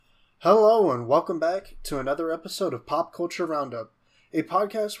Hello and welcome back to another episode of Pop Culture Roundup, a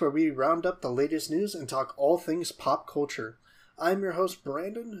podcast where we round up the latest news and talk all things pop culture. I'm your host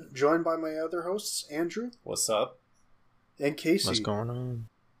Brandon, joined by my other hosts Andrew. What's up? And Casey. What's going on?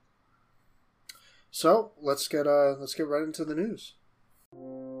 So let's get right into the news.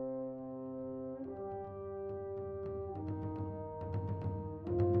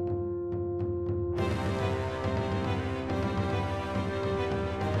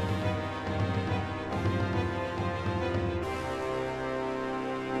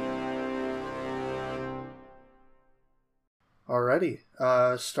 Alrighty,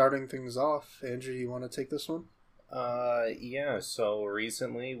 starting things off, Andrew, you want to take this one? So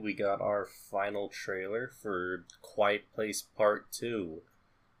recently we got our final trailer for Quiet Place Part 2.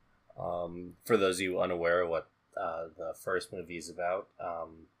 For those of you unaware of what the first movie is about,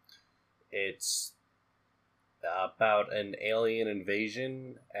 it's about an alien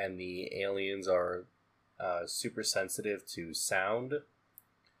invasion, and the aliens are super sensitive to sound.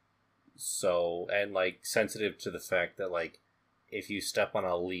 So, and sensitive to the fact that if you step on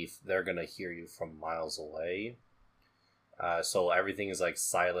a leaf, they're gonna hear you from miles away. So everything is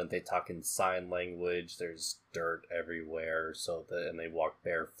silent. They talk in sign language. There's dirt everywhere. And they walk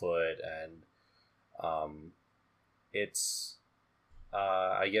barefoot, and it's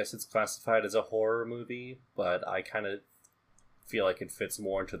I guess it's classified as a horror movie, but I kind of feel like it fits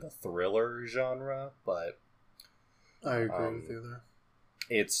more into the thriller genre. But I agree with you there.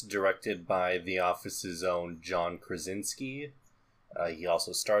 It's directed by The Office's own John Krasinski. He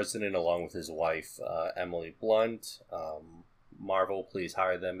also stars in it along with his wife, Emily Blunt. Marvel, please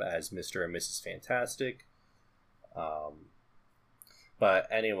hire them as Mr. and Mrs. Fantastic. But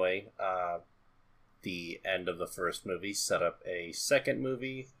anyway, the end of the first movie set up a second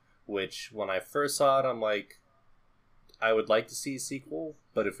movie, which when I first saw it, I'm like, I would like to see a sequel,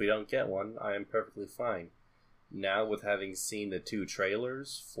 but if we don't get one, I am perfectly fine. Now, with having seen the two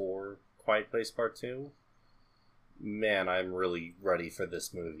trailers for Quiet Place Part 2, man, I'm really ready for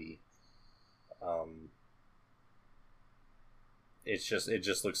this movie. It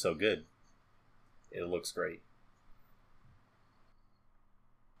just looks so good. It looks great.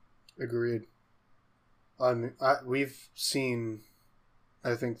 Agreed. We've seen,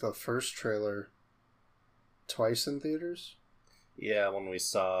 I think, the first trailer twice in theaters. Yeah, when we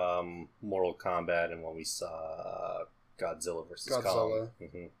saw Mortal Kombat and when we saw Godzilla vs. Kong.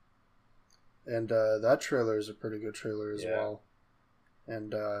 Mm-hmm. And that trailer is a pretty good trailer as well.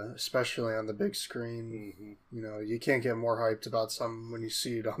 And especially on the big screen, mm-hmm. You can't get more hyped about something when you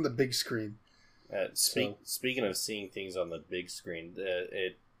see it on the big screen. Speaking of seeing things on the big screen,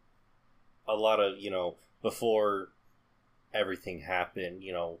 a lot of, before everything happened,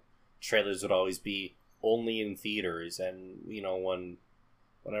 trailers would always be only in theaters, and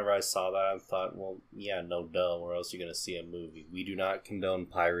whenever I saw that, I thought, well, yeah, no duh, where else are you going to see a movie? We do not condone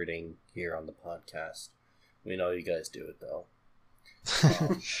pirating here on the podcast. We know you guys do it, though.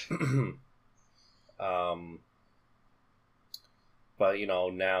 But,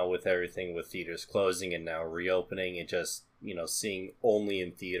 now with everything with theaters closing and now reopening, it just, seeing only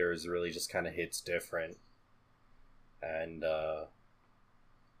in theaters really just kind of hits different. And,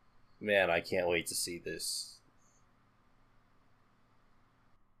 man, I can't wait to see this.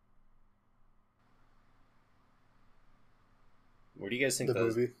 Where do you guys think the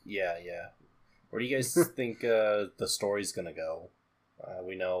movie? Yeah. Where do you guys think the story's gonna go?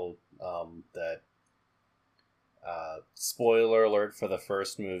 We know that. Spoiler alert for the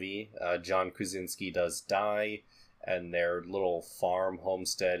first movie: John Krasinski does die, and their little farm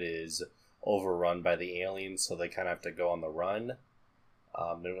homestead is overrun by the aliens, so they kind of have to go on the run.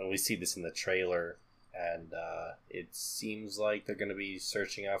 And we see this in the trailer, and it seems like they're going to be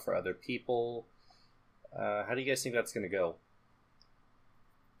searching out for other people. How do you guys think that's going to go?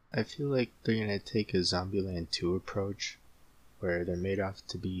 I feel like they're going to take a Zombieland 2 approach, where they're made out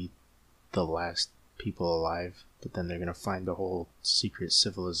to be the last people alive, but then they're going to find a whole secret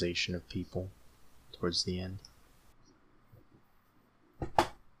civilization of people towards the end.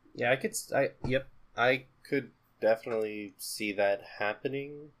 Yeah, I could definitely see that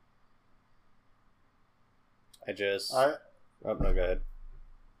happening. Oh, no, go ahead.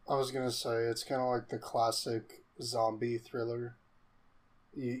 I was gonna say, it's kind of like the classic zombie thriller.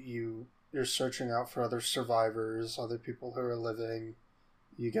 You're searching out for other survivors, other people who are living.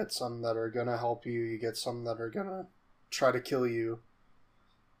 You get some that are gonna help you. You get some that are gonna try to kill you.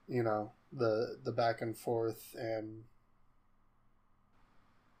 The back and forth, and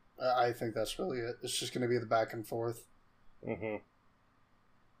I think that's really it. It's just gonna be the back and forth. Mm-hmm.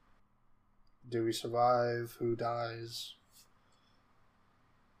 Do we survive? Who dies?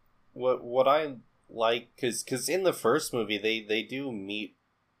 what I like, because in the first movie they do meet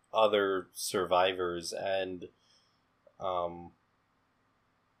other survivors, and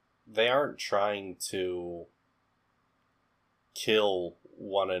they aren't trying to kill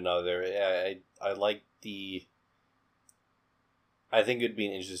one another. I like the. I think it'd be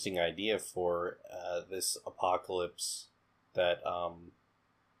an interesting idea for this apocalypse that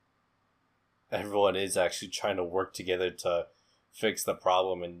everyone is actually trying to work together to fix the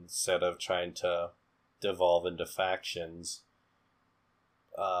problem instead of trying to devolve into factions.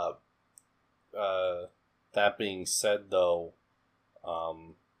 That being said, though,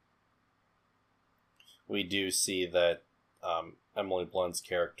 we do see that Emily Blunt's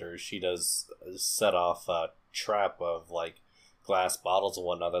character, she does set off a trap of like glass bottles and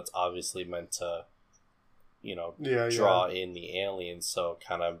whatnot that's obviously meant to, draw in the aliens. So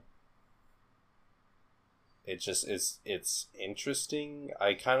kind of, it's interesting.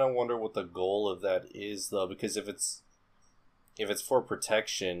 I kind of wonder what the goal of that is, though, because if it's for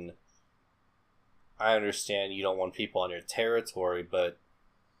protection, I understand you don't want people on your territory, but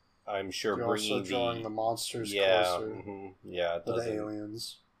I'm sure you're bringing also drawing the monsters closer. Mm-hmm. Yeah, it the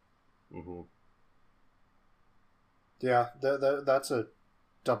aliens. Mm-hmm. Yeah, that's a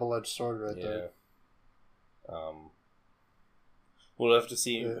double-edged sword right there. We'll have to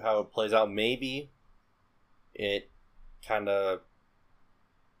see how it plays out. Maybe it kind of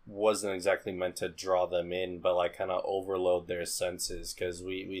wasn't exactly meant to draw them in, but like kind of overload their senses, because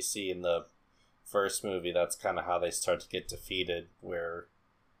we see in the first movie that's kind of how they start to get defeated, where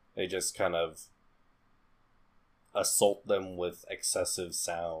they just kind of assault them with excessive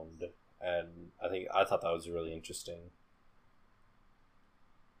sound, and I thought that was really interesting.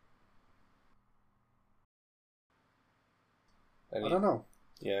 I don't know.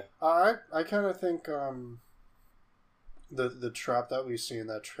 Yeah. I kind of think the trap that we see in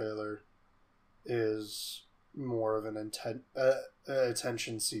that trailer is more of an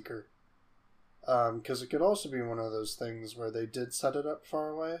attention seeker. Because it could also be one of those things where they did set it up far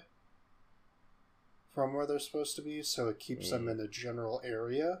away from where they're supposed to be, so it keeps them in a general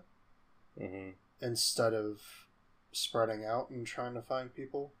area instead of spreading out and trying to find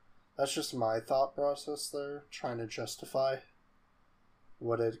people. That's just my thought process there, trying to justify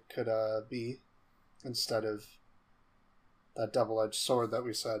what it could be instead of that double-edged sword that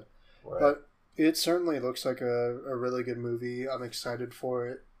we said. Right. But it certainly looks like a really good movie. I'm excited for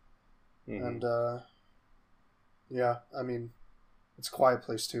it. And yeah, I mean, it's Quiet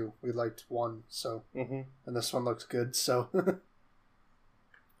Place 2. We liked 1, so and this one looks good, so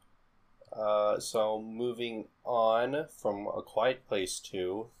so moving on from A Quiet Place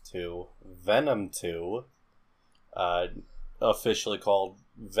 2 to Venom 2, officially called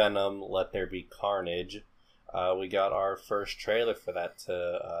Venom Let There Be Carnage. We got our first trailer for that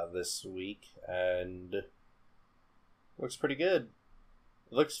this week, and looks pretty good.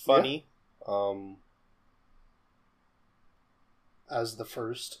 It looks funny. As the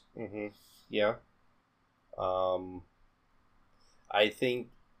first. Yeah. I think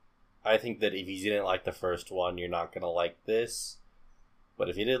that if you didn't like the first one, you're not gonna like this. But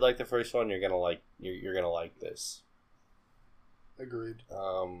if you did like the first one, you're gonna like this. Agreed.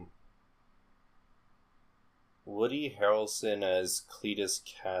 Woody Harrelson as Cletus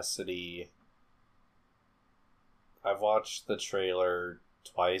Cassidy. I've watched the trailer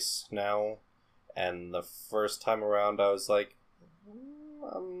twice now, and the first time around I was like,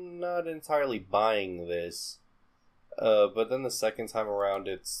 I'm not entirely buying this. But then the second time around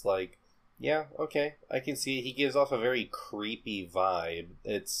it's like, yeah, okay, I can see it. He gives off a very creepy vibe.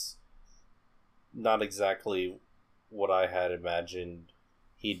 It's not exactly what I had imagined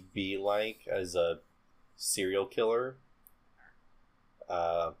he'd be like as a serial killer.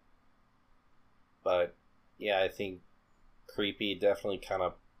 But yeah, I think creepy definitely kind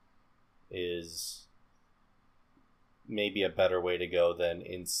of is maybe a better way to go than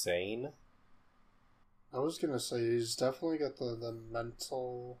insane. I was gonna say he's definitely got the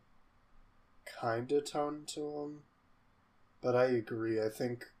mental kind of tone to him, but I agree. I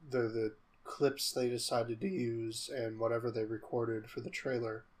think the clips they decided to use and whatever they recorded for the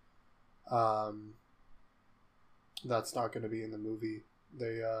trailer, that's not going to be in the movie.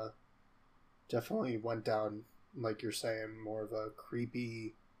 They definitely went down, like you're saying, more of a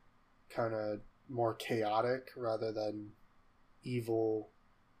creepy, kind of more chaotic rather than evil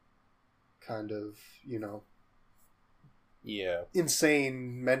kind of,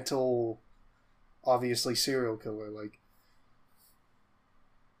 insane, mental, obviously serial killer. Like,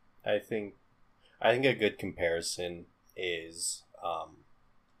 I think a good comparison is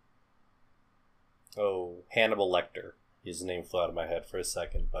Hannibal Lecter. his name flew out of my head for a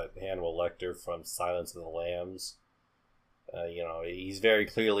second, but Hannibal Lecter from Silence of the Lambs. He's very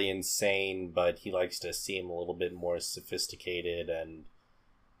clearly insane, but he likes to seem a little bit more sophisticated and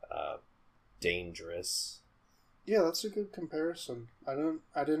dangerous. Yeah, that's a good comparison. I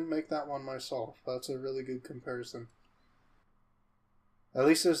didn't make that one myself. That's a really good comparison. At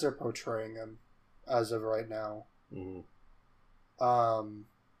least as they're portraying him, as of right now. Mm-hmm.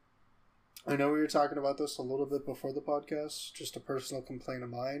 I know we were talking about this a little bit before the podcast. Just a personal complaint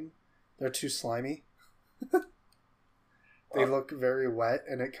of mine. They're too slimy. They look very wet,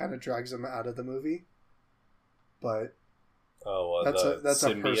 and it kind of drags them out of the movie. But that's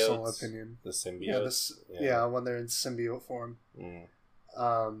a personal opinion. The symbiotes? Yeah, when they're in symbiote form. Mm.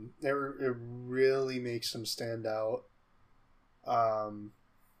 It really makes them stand out. To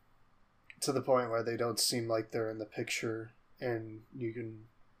the point where they don't seem like they're in the picture, and you can...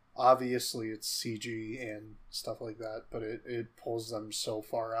 Obviously, it's CG and stuff like that, but it pulls them so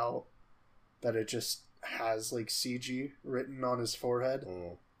far out that it just has, like, CG written on his forehead.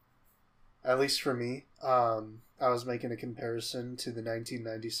 Mm. At least for me. I was making a comparison to the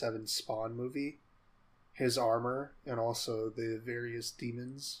 1997 Spawn movie. His armor, and also the various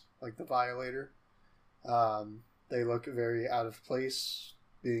demons, like the Violator. They look very out of place.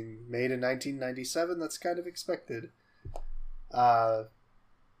 Being made in 1997, that's kind of expected.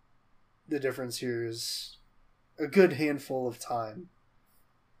 The difference here is a good handful of time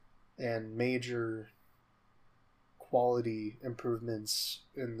and major quality improvements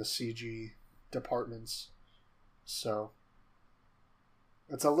in the CG departments. So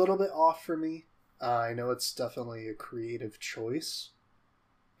it's a little bit off for me. I know it's definitely a creative choice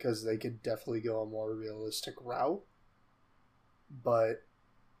because they could definitely go a more realistic route, but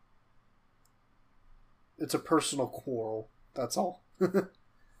it's a personal quarrel. That's all.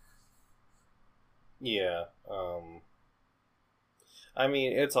 Yeah. I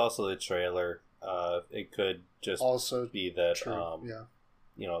mean, it's also the trailer. It could just also be that true. Yeah.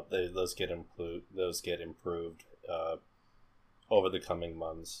 those get improved over the coming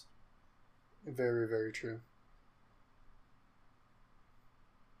months. Very, very true.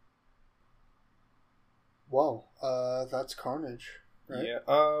 Well, that's Carnage, right? Yeah.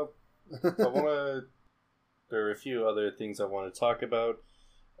 There are a few other things I want to talk about.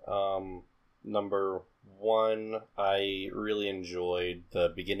 Number one, I really enjoyed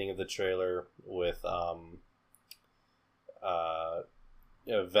the beginning of the trailer with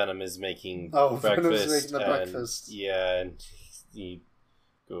Venom is making breakfast. Venom's making the breakfast. Yeah, and he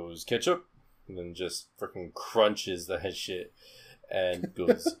goes ketchup, and then just freaking crunches that shit, and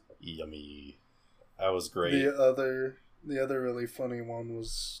goes yummy. That was great. The other really funny one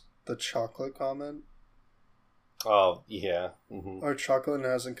was the chocolate comment. Oh yeah, mm-hmm. Our chocolate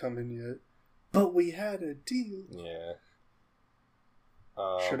hasn't come in yet, but we had a deal. Yeah.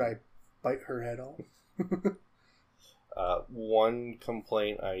 Should I bite her head off? One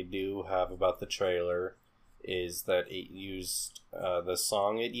complaint I do have about the trailer is that it used the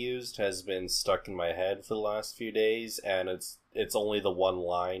song it used has been stuck in my head for the last few days, and it's only the one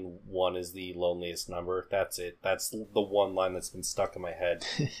line. One is the loneliest number. That's it. That's the one line that's been stuck in my head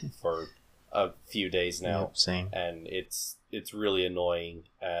for a few days now. Yep, same. And it's really annoying,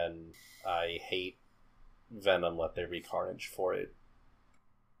 and I hate Venom Let There Be Carnage for it.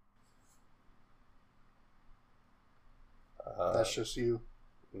 That's just you.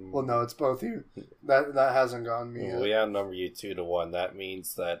 Well, no, it's both you. That hasn't gotten me yet. We outnumber you 2-1. That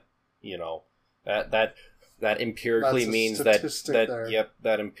means that, that empirically means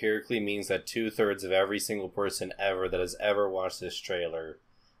that empirically means that 2/3 of every single person ever that has ever watched this trailer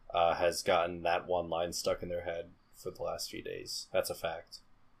has gotten that one line stuck in their head for the last few days. That's a fact.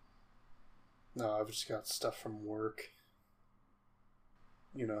 No, I've just got stuff from work.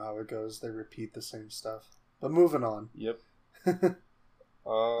 You know how it goes. They repeat the same stuff. But moving on. Yep.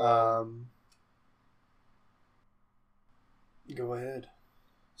 Go ahead.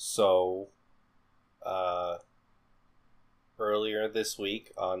 So, earlier this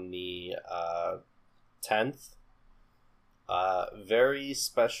week on the 10th, very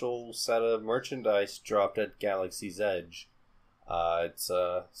special set of merchandise dropped at Galaxy's Edge. It's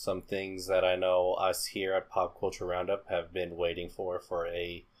some things that I know us here at Pop Culture Roundup have been waiting for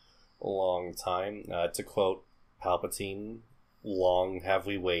a long time. To quote Palpatine, long have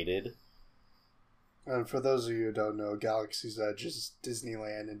we waited. And for those of you who don't know, Galaxy's Edge is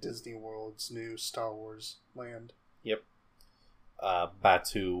Disneyland and Disney World's new Star Wars land. Yep.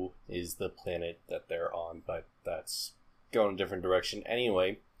 Batu is the planet that they're on, but that's going a different direction.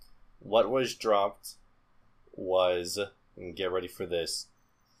 Anyway, what was dropped was, and get ready for this,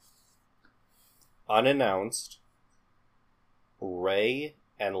 unannounced, Rey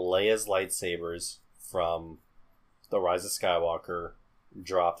and Leia's lightsabers from The Rise of Skywalker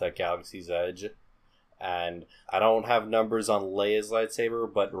dropped at Galaxy's Edge. And I don't have numbers on Leia's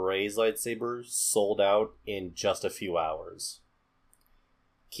lightsaber, but Rey's lightsaber sold out in just a few hours.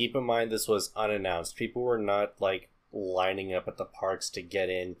 Keep in mind this was unannounced. People were not like lining up at the parks to get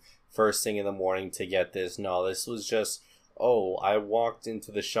in first thing in the morning to get this. No, this was just, oh, I walked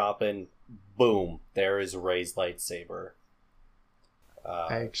into the shop and boom, there is Rey's lightsaber.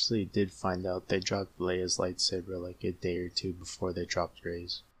 I actually did find out they dropped Leia's lightsaber like a day or two before they dropped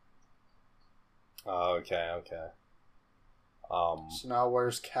Rey's. Okay. So now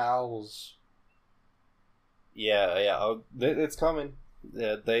where's Cal's? Yeah. It's coming.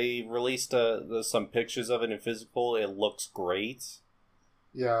 Yeah, they released some pictures of it in physical. It looks great.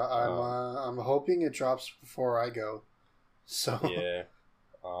 Yeah, I'm hoping it drops before I go. So yeah,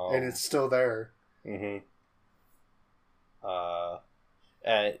 and it's still there.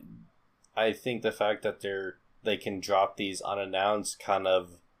 And I think the fact that they can drop these unannounced kind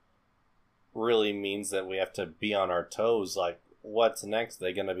of really means that we have to be on our toes. Like, what's next?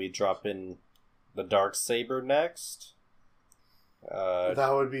 They gonna be dropping the Darksaber next?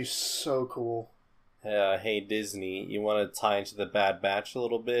 That would be so cool. Hey Disney, you want to tie into the Bad Batch a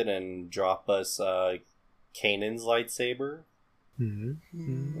little bit and drop us Kanan's lightsaber?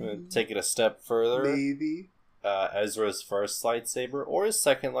 Take it a step further. Maybe. Ezra's first lightsaber or his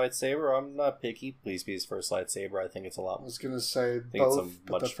second lightsaber. I'm not picky. Please be his first lightsaber. I think it's a lot. I was gonna say both,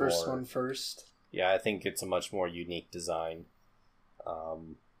 but the first one first. Yeah, I think it's a much more unique design.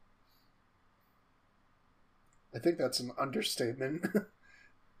 I think that's an understatement.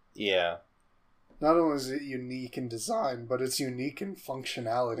 Yeah. Not only is it unique in design, but it's unique in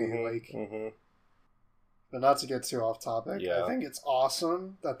functionality. But not to get too off topic, yeah. I think it's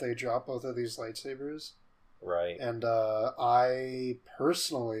awesome that they drop both of these lightsabers. Right. And I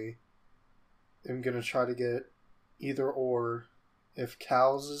personally am going to try to get either or if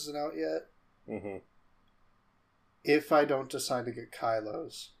Cal's isn't out yet. If I don't decide to get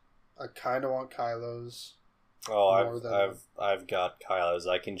Kylo's. I kind of want Kylo's. Oh, I've got Kylo's.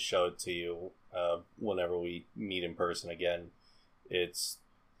 I can show it to you whenever we meet in person again. It's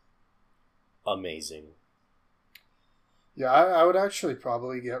amazing. Yeah, I would actually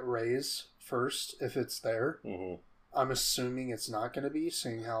probably get Rey's first if it's there. I'm assuming it's not going to be,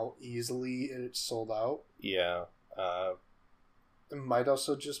 seeing how easily it's sold out. Yeah. It might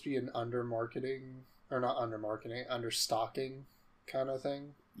also just be an understocking kind of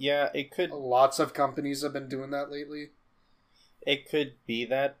thing. Yeah, it could. Lots of companies have been doing that lately. It could be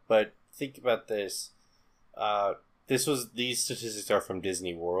that, but think about this. These statistics are from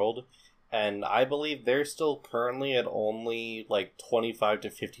Disney World, and I believe they're still currently at only like 25 to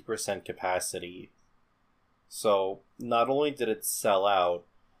 50% capacity. So not only did it sell out,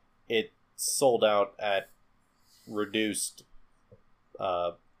 it sold out at reduced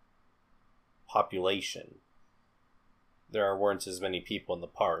population. There weren't as many people in the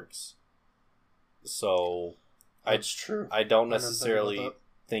parks. So that's true. I don't necessarily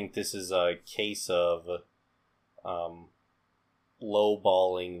think this is a case of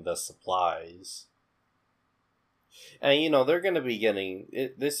lowballing the supplies. And they're going to be getting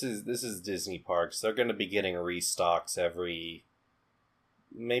this is Disney parks. They're going to be getting restocks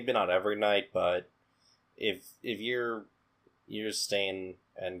maybe not every night, but if you're staying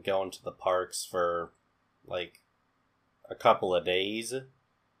and going to the parks for like a couple of days,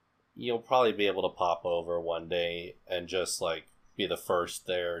 you'll probably be able to pop over one day and just like be the first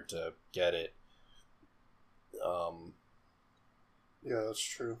there to get it. Yeah, that's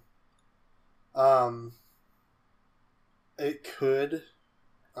true. It could,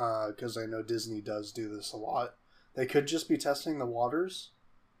 because I know Disney does do this a lot, they could just be testing the waters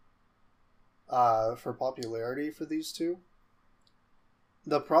for popularity for these two.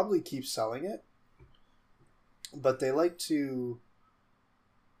 They'll probably keep selling it, but they like to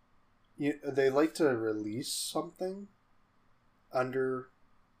release something under,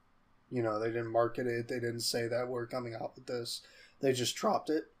 they didn't market it, they didn't say that we're coming out with this, they just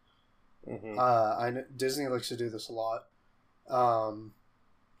dropped it. I know Disney likes to do this a lot,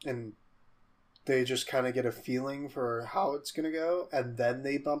 and they just kind of get a feeling for how it's going to go, and then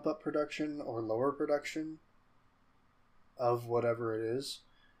they bump up production or lower production of whatever it is.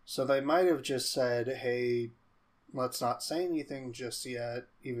 So they might have just said, hey, let's not say anything just yet,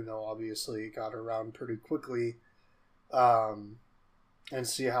 even though obviously it got around pretty quickly, and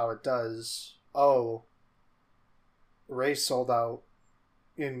see how it does. Oh, Rey sold out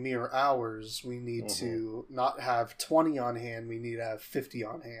in mere hours. We need to not have 20 on hand, we need to have 50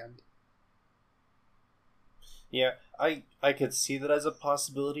 on hand. Yeah, I could see that as a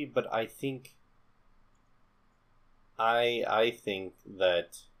possibility, but I think I think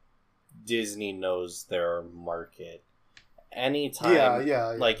that Disney knows their market. Anytime,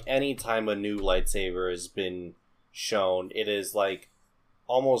 Yeah. like anytime a new lightsaber has been shown, it is like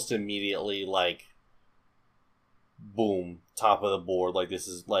almost immediately like boom, top of the board. Like this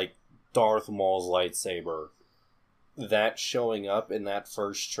is like Darth Maul's lightsaber. That showing up in that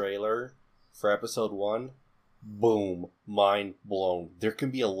first trailer for episode 1, boom, mind blown. There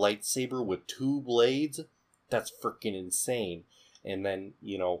can be a lightsaber with 2 blades? That's freaking insane. And then,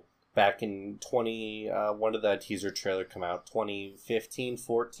 back in when did that teaser trailer come out? 2015,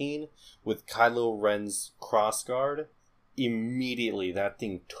 14? With Kylo Ren's crossguard? Immediately, that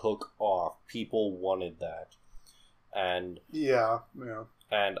thing took off. People wanted that. And... Yeah.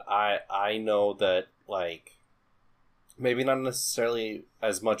 And I know that, like... Maybe not necessarily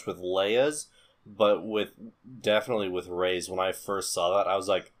as much with Leia's, but definitely with Rey's. When I first saw that, I was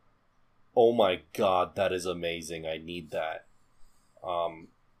like, oh my god, that is amazing. I need that. And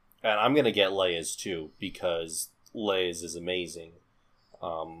I'm going to get Leia's too, because Leia's is amazing.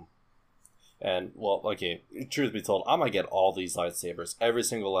 And, well, okay, truth be told, I'm going to get all these lightsabers. Every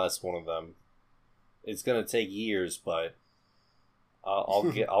single last one of them. It's going to take years, but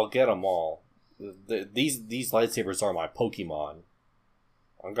I'll get them all. These lightsabers are my Pokemon.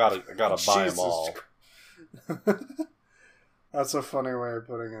 I gotta buy them all. That's a funny way of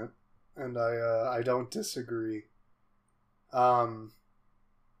putting it, and I don't disagree. I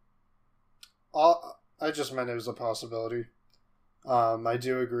just meant it was a possibility. I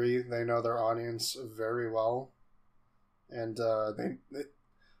do agree. They know their audience very well, and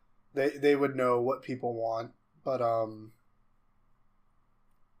they would know what people want. But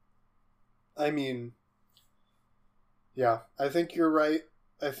I mean, yeah, I think you're right.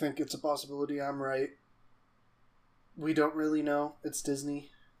 I think it's a possibility. I'm right. We don't really know. It's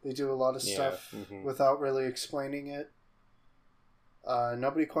Disney. They do a lot of stuff without really explaining it.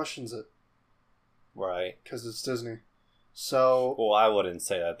 Nobody questions it. Right. Because it's Disney. So... Well, I wouldn't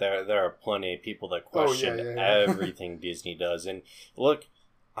say that. There are plenty of people that question everything Disney does. And look,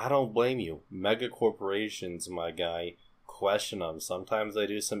 I don't blame you. Mega corporations, my guy, question them. Sometimes they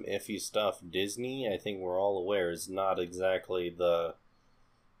do some iffy stuff. Disney, I think we're all aware, is not exactly the,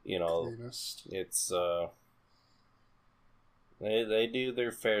 cleanest. It's they do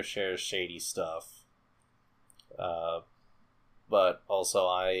their fair share of shady stuff. But also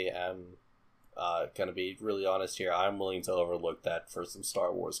I am gonna be really honest here. I'm willing to overlook that for some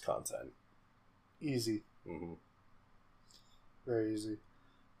Star Wars content. Easy. Mm-hmm. Very easy.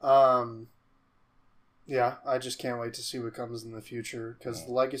 Yeah, I just can't wait to see what comes in the future, because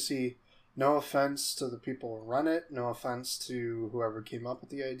Legacy, no offense to the people who run it, no offense to whoever came up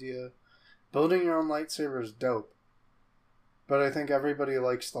with the idea, building your own lightsaber is dope, but I think everybody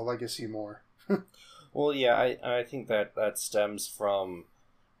likes the Legacy more. Well, yeah, I think that stems from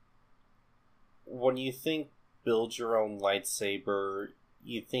when you think build your own lightsaber,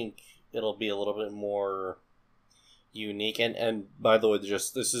 you think it'll be a little bit more unique, and by the way,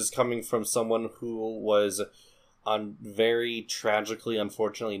 this is coming from someone who was very tragically,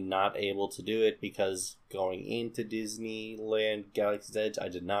 unfortunately, not able to do it, because going into Disneyland Galaxy's Edge, I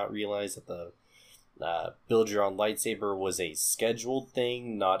did not realize that the build your own lightsaber was a scheduled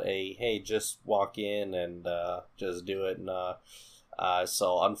thing, not a hey, just walk in and just do it. And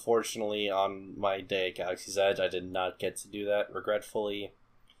so unfortunately, on my day at Galaxy's Edge, I did not get to do that, regretfully.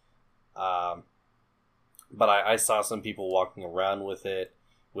 But I saw some people walking around with it,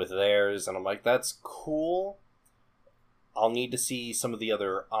 with theirs, and I'm like, that's cool. I'll need to see some of the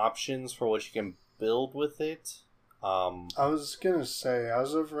other options for what you can build with it. I was gonna say,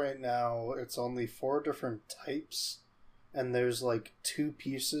 as of right now, it's only 4 different types, and there's like 2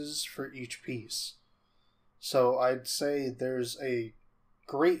 pieces for each piece. So I'd say there's a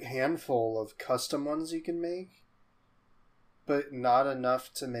great handful of custom ones you can make, but not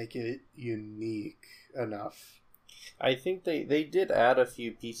enough to make it unique enough. I think they did add a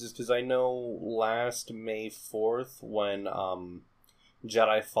few pieces, because I know last May 4th, when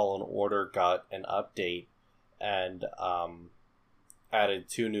Jedi Fallen Order got an update and added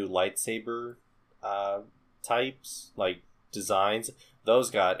 2 new lightsaber types, like designs,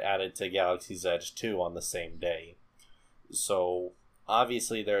 those got added to Galaxy's Edge 2 on the same day. So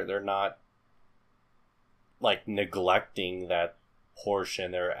obviously they're not like neglecting that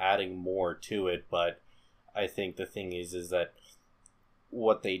portion, they're adding more to it, but I think the thing is that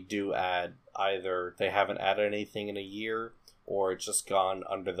what they do add, either they haven't added anything in a year, or it's just gone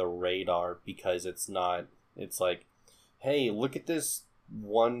under the radar because it's like, hey, look at this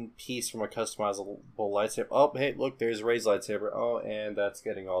one piece from a customizable lightsaber. Oh, hey, look, there's Rey's lightsaber. Oh, and that's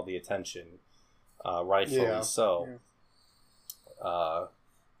getting all the attention. Rightfully so. Yeah.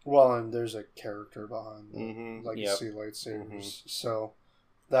 Well, and there's a character behind the Legacy Yep. Lightsabers, so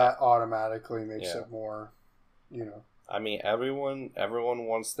that automatically makes it more, I mean, everyone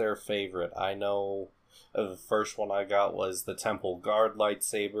wants their favorite. I know the first one I got was the Temple Guard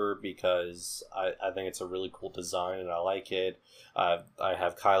lightsaber because I think it's a really cool design and I like it. I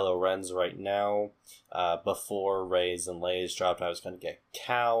have Kylo Ren's right now. Before Rey's and Leia's dropped, I was going to get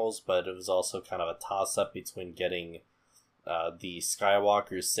Cal's, but it was also kind of a toss-up between getting the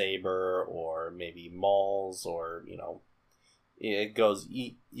Skywalker saber or maybe Maul's, or, it goes,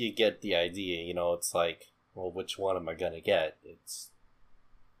 you get the idea, it's like, well, which one am I going to get? It's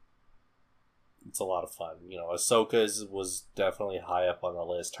a lot of fun. Ahsoka's was definitely high up on the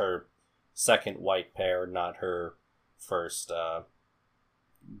list. Her second white pair, not her first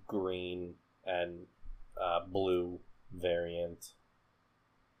green and blue variant.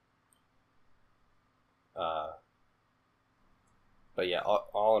 But yeah,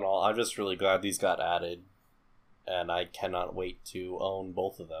 all in all, I'm just really glad these got added, and I cannot wait to own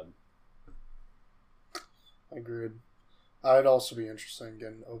both of them. Agreed. I'd also be interested in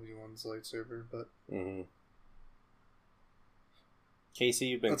getting Obi-Wan's lightsaber, but Casey,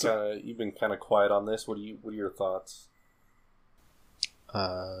 you've been kind of quiet on this. What are your thoughts?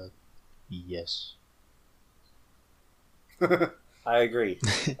 Yes. I agree.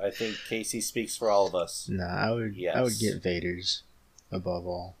 I think Casey speaks for all of us. Nah, I would get Vader's above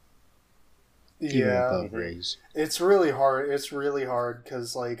all. Even above Rey's. It's really hard. It's really hard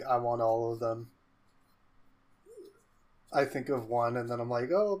because I want all of them. I think of one, and then I'm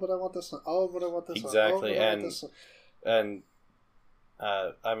like, oh, but I want this one. Oh, but I want this exactly. one. Exactly, and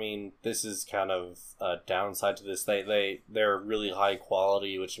I mean, this is kind of a downside to this. They're really high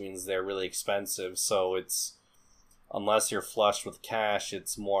quality, which means they're really expensive. So it's, unless you're flush with cash,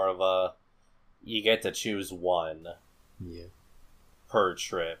 it's more of a, you get to choose one. Yeah. Per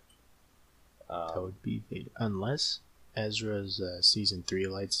trip. That would be Vader, unless Ezra's season 3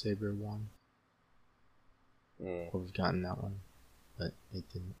 lightsaber won. Would have gotten that one, but it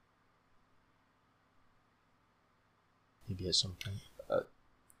didn't. Maybe at some point.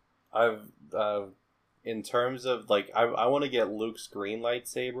 I've in terms of I want to get Luke's green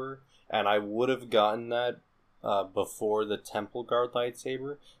lightsaber, and I would have gotten that before the Temple Guard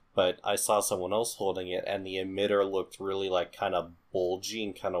lightsaber, but I saw someone else holding it, and the emitter looked really kind of bulgy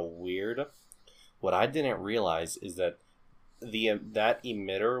and kind of weird. What I didn't realize is that that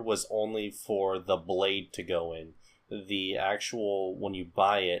emitter was only for the blade to go in. The actual, when you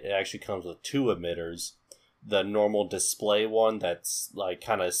buy it, it actually comes with 2 emitters. The normal display one that's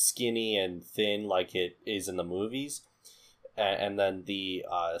kind of skinny and thin like it is in the movies. And then the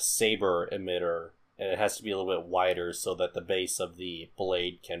saber emitter, and it has to be a little bit wider so that the base of the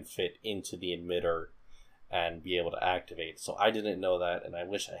blade can fit into the emitter and be able to activate. So I didn't know that, and I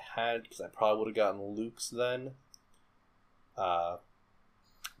wish I had, because I probably would have gotten Luke's then.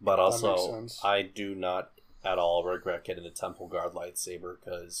 But also, I do not at all regret getting the Temple Guard lightsaber,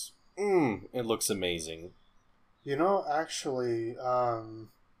 because it looks amazing. Actually,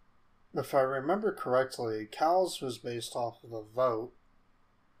 if I remember correctly, Cal's was based off of a vote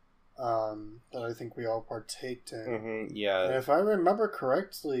that I think we all partaked in. Yeah. And if I remember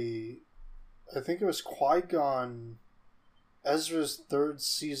correctly, I think it was Qui-Gon, Ezra's 3rd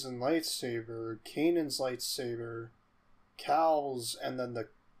season lightsaber, Kanan's lightsaber, Cal's, and then the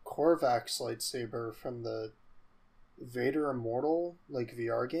Korvax lightsaber from the Vader Immortal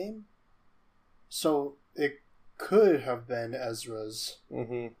VR game. So it could have been Ezra's,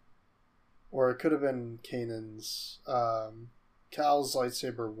 or it could have been Kanan's. Cal's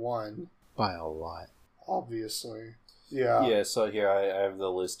lightsaber won by a lot, obviously. Yeah. So here I have the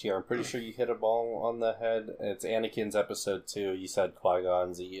list here. I'm pretty sure you hit a ball on the head. It's Anakin's episode 2. You said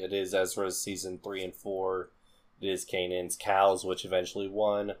Qui-Gon's. It is Ezra's season 3 and 4. It is Kanan's, Cal's, which eventually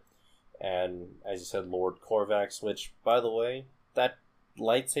won, and as you said, Lord Korvax, which, by the way, that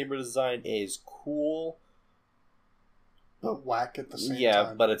lightsaber design is cool, but whack at the same time.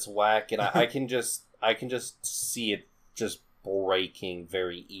 Yeah, but it's whack, and I can just see it just breaking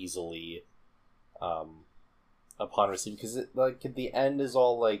very easily upon receiving, because it at the end is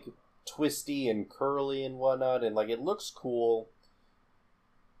all twisty and curly and whatnot, and it looks cool.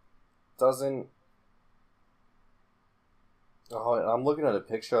 Doesn't. Oh, I'm looking at a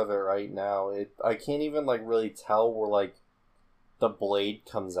picture of it right now. I can't even really tell where the blade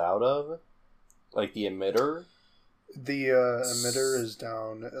comes out of, the emitter. The emitter is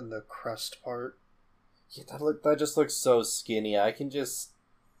down in the crest part. Yeah, that just looks so skinny. I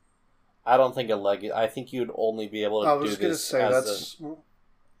don't think I think you'd only be able to do this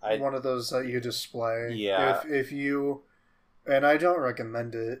one of those that you display. Yeah. If you, and I don't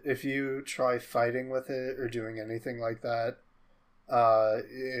recommend it, if you try fighting with it or doing anything like that,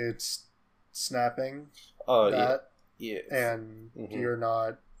 it's snapping. Oh, that, yeah. And you're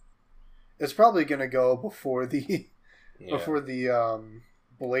not... It's probably going to go before the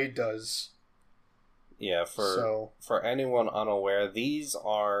blade does. Yeah, for anyone unaware, these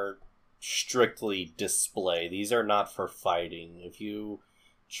are strictly display. These are not for fighting. If you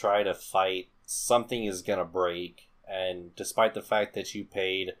try to fight, something is gonna break, and despite the fact that you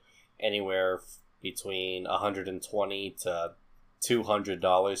paid anywhere between $120 to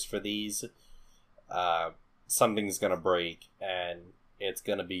 $200 for these, something's gonna break, and it's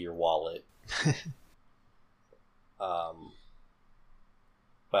gonna be your wallet.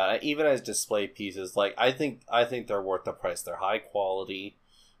 But even as display pieces, like I think they're worth the price. They're high quality.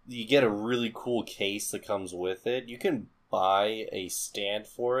 You get a really cool case that comes with it. You can buy a stand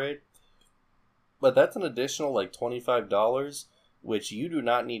for it, but that's an additional like $25, which you do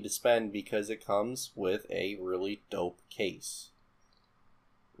not need to spend because it comes with a really dope case.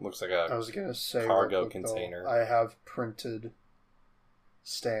 Looks like I was gonna say cargo container. Though, I have printed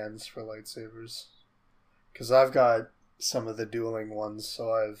stands for lightsabers because I've got some of the dueling ones,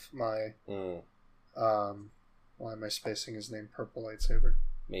 so I have my why am I spacing his name? Purple lightsaber.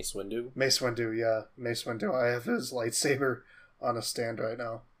 Mace Windu? Mace Windu, yeah. Mace Windu. I have his lightsaber on a stand right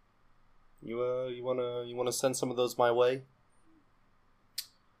now. You wanna send some of those my way?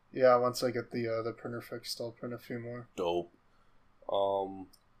 Yeah, once I get the printer fixed, I'll print a few more. Dope.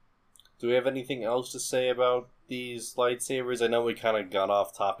 Do we have anything else to say about these lightsabers? I know we kind of got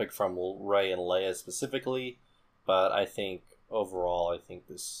off topic from Rey and Leia specifically, but I think overall,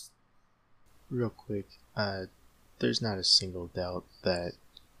 this... Real quick, there's not a single doubt that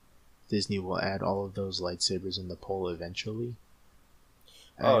Disney will add all of those lightsabers in the poll eventually.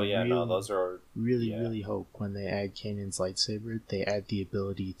 Those are... Really hope when they add Kanan's lightsaber, they add the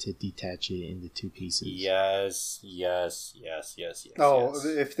ability to detach it into two pieces. Yes. Oh,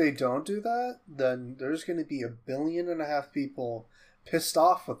 if they don't do that, then there's going to be 1.5 billion people pissed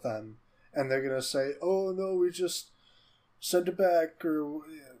off with them. And they're going to say, oh, no, we just send it back, or...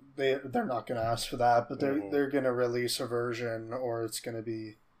 They're not going to ask for that, but they're going to release a version, or it's going to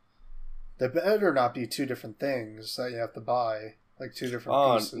be... They better not be two different things that you have to buy, like two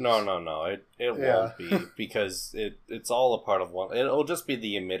different pieces. No. It won't be, because it's all a part of one. It'll just be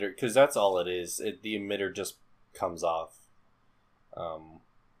the emitter, because that's all it is. The emitter just comes off.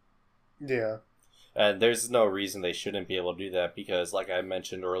 Yeah. And there's no reason they shouldn't be able to do that, because, like I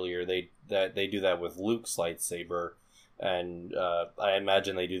mentioned earlier, they do that with Luke's lightsaber, and I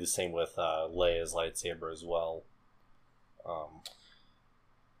imagine they do the same with Leia's lightsaber as well.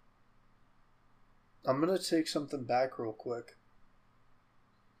 I'm going to take something back real quick.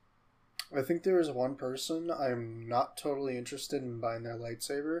 I think there is one person I'm not totally interested in buying their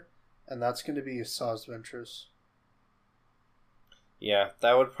lightsaber, and that's going to be Asajj Ventress. Yeah,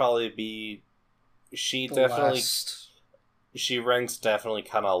 that would probably be... She ranks definitely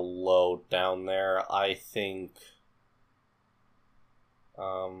kind of low down there. I think...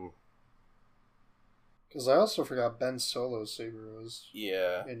 Because I also forgot Ben Solo's saber was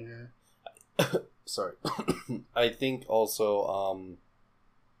in here. Sorry. I think also,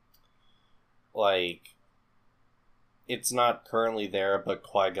 it's not currently there, but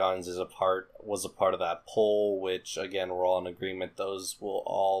Qui-Gon's was a part of that poll, which, again, we're all in agreement those will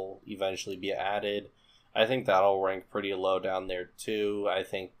all eventually be added. I think that'll rank pretty low down there, too. I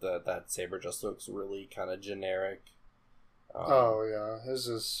think that saber just looks really kind of generic. His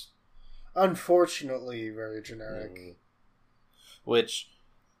is unfortunately very generic. Which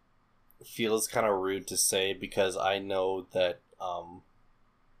feels kind of rude to say, because I know that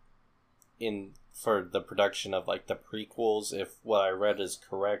for the production of like the prequels, if what I read is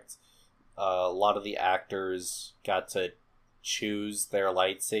correct, a lot of the actors got to choose their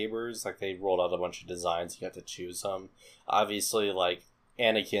lightsabers. Like, they rolled out a bunch of designs, you got to choose them. Obviously, like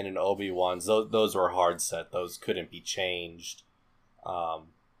Anakin and Obi-Wan's, those were hard set, those couldn't be changed. But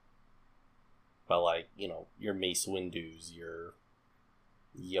like, your Mace Windu's, your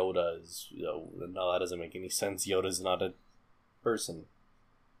Yoda's, no, that doesn't make any sense. Yoda's not a person.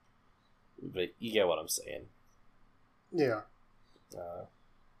 But you get what I'm saying. Yeah.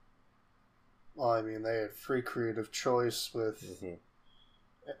 Well, I mean, they had free creative choice with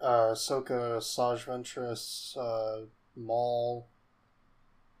Ahsoka, Asajj Ventress, Maul,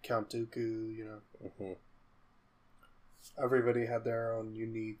 Count Dooku, Everybody had their own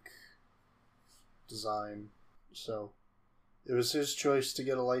unique design. So it was his choice to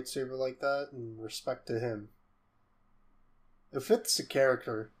get a lightsaber like that, and respect to him. It fits the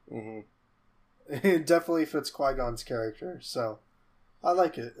character. Mm-hmm. It definitely fits Qui-Gon's character, so I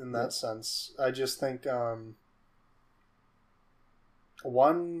like it in that sense. I just think,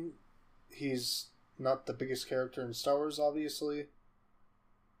 one, he's not the biggest character in Star Wars, obviously.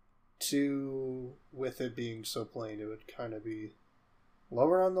 Two, with it being so plain, it would kind of be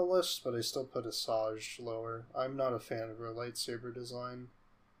lower on the list, but I still put Asajj lower. I'm not a fan of her lightsaber design.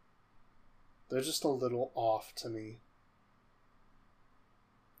 They're just a little off to me.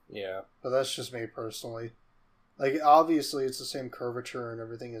 Yeah. But that's just me personally. Like, obviously it's the same curvature and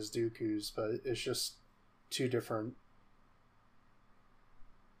everything as Dooku's, but it's just too different.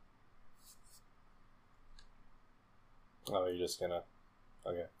 Oh, you're just gonna...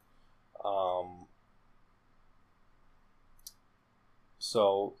 Okay.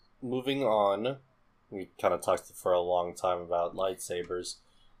 So, moving on, we kind of talked for a long time about lightsabers.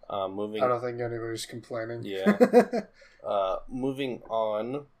 I don't think anybody's complaining. Yeah. Moving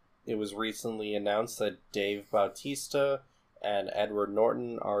on, it was recently announced that Dave Bautista and Edward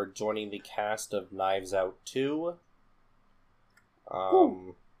Norton are joining the cast of Knives Out 2.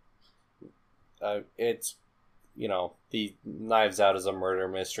 It's, the Knives Out is a murder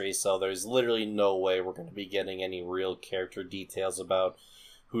mystery, so there's literally no way we're going to be getting any real character details about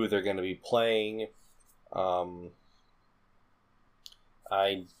who they're going to be playing. All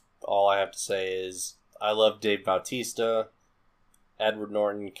I have to say is I love Dave Bautista. Edward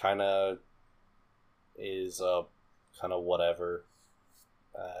Norton kind of is kind of whatever.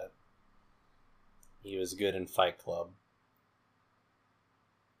 He was good in Fight Club.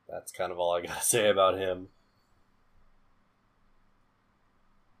 That's kind of all I gotta say about him.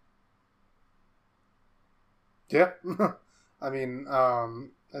 Yeah. I mean,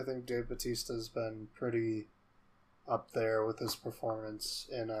 I think Dave Bautista's been pretty up there with his performance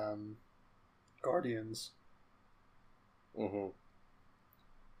in Guardians. Mm-hmm.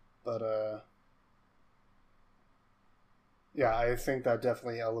 But, yeah, I think that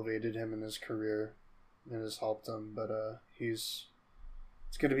definitely elevated him in his career and has helped him. But it's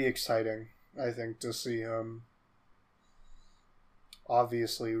going to be exciting, I think, to see him.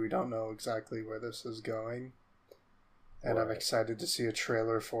 Obviously, we don't know exactly where this is going. And right. I'm excited to see a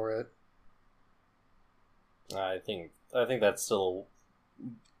trailer for it. I think that's still a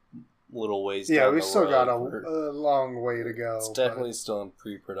little ways down the road. Yeah, we still got a long way to go. It's definitely still in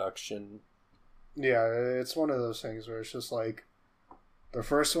pre-production. Yeah, it's one of those things where it's just like, the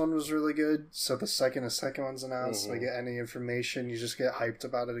first one was really good, so the second one's announced, they get any information, you just get hyped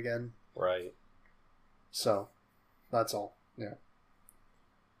about it again. Right. So, that's all. Yeah.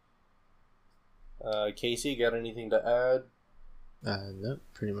 Casey, got anything to add? No,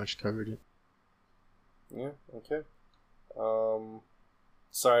 pretty much covered it. Yeah, okay.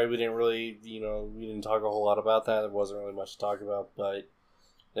 Sorry we didn't really, we didn't talk a whole lot about that. There wasn't really much to talk about, but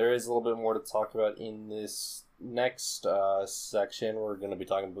there is a little bit more to talk about in this next section. We're going to be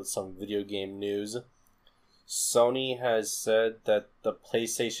talking about some video game news. Sony has said that the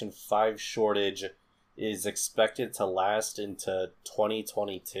PlayStation 5 shortage is expected to last into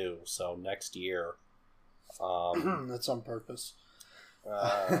 2022, so next year. That's on purpose.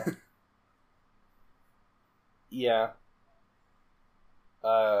 Yeah.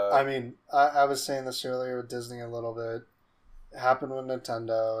 I mean, I was saying this earlier with Disney a little bit. It happened with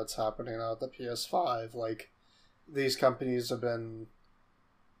Nintendo. It's happening now with the PS5. Like, these companies have been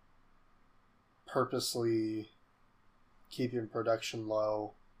purposely keeping production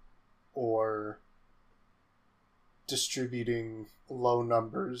low or distributing low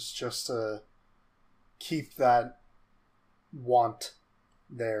numbers just to keep that want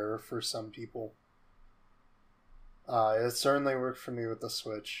there for some people. It certainly worked for me with the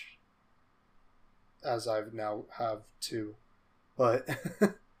Switch, as I've now have two, but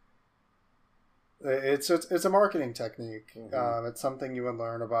it's a marketing technique. Mm-hmm. It's something you would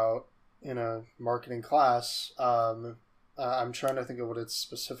learn about in a marketing class. I'm trying to think of what it's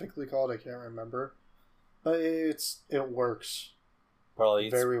specifically called. I can't remember, but it works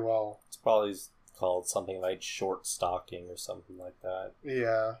very well. It's probably called something like short stocking or something like that.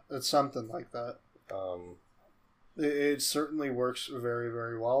 Yeah, it's something like that. It certainly works very,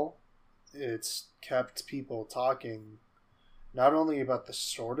 very well. It's kept people talking not only about the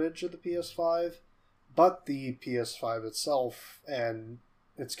shortage of the PS5, but the PS5 itself, and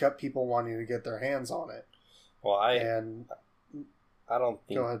it's kept people wanting to get their hands on it. Well, I don't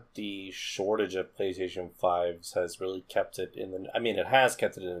think the shortage of PlayStation 5s has really kept it in the... I mean, it has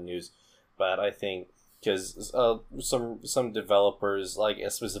kept it in the news, but I think because some developers, like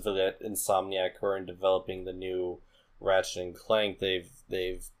specifically at Insomniac, who are in developing the new Ratchet and Clank,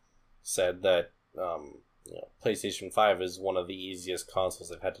 they've said that PlayStation 5 is one of the easiest consoles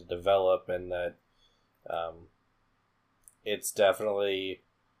they've had to develop, and that it's definitely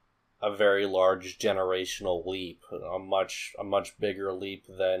a very large generational leap, a much bigger leap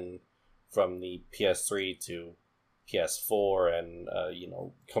than from the PS3 to PS4, and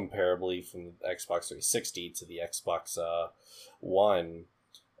comparably from the Xbox 360 to the Xbox One,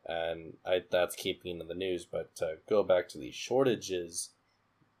 and that's keeping in the news. But to go back to these shortages,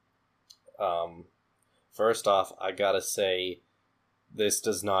 first off, I gotta say, this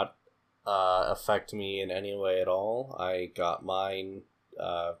does not affect me in any way at all. I got mine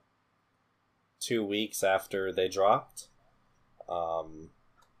 2 weeks after they dropped.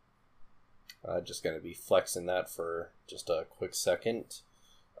 Just gonna be flexing that for just a quick second.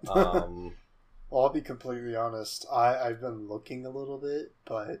 Well, I'll be completely honest. I've been looking a little bit,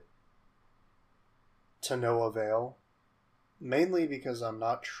 but to no avail. Mainly because I'm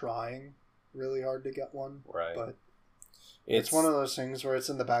not trying really hard to get one. Right. But it's one of those things where it's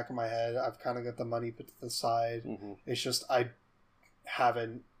in the back of my head. I've kind of got the money put to the side. Mm-hmm. It's just I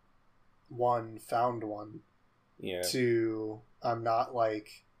haven't found one. Yeah. I'm not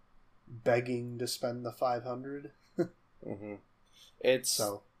like begging to spend the $500. Mm-hmm.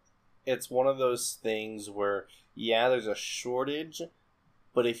 It's one of those things where, yeah, there's a shortage,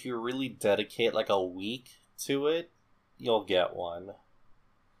 but if you really dedicate like a week to it, you'll get one.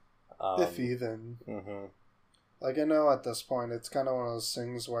 If even. Mm-hmm. Like, I know at this point, it's kind of one of those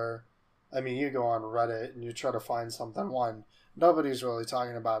things where, I mean, you go on Reddit and you try to find something. One, nobody's really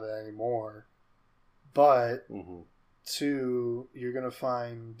talking about it anymore. But, mm-hmm. two, you're going to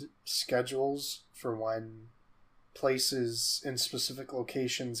find schedules for when places in specific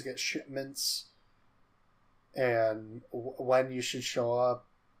locations get shipments and when you should show up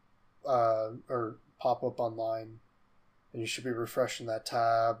or pop up online. And you should be refreshing that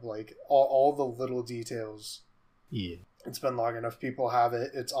tab, like all the little details. Yeah. It's been long enough. People have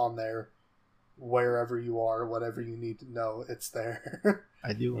it. It's on there. Wherever you are, whatever you need to know, it's there.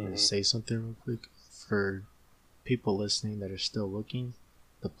 I do want to say something real quick. For people listening that are still looking,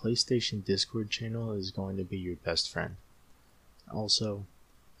 the PlayStation Discord channel is going to be your best friend. Also,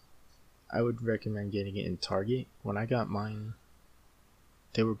 I would recommend getting it in Target. When I got mine,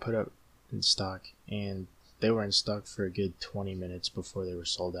 they were put up in stock, and they were in stock for a good 20 minutes before they were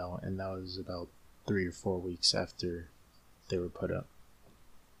sold out, and that was about 3 or 4 weeks after they were put up.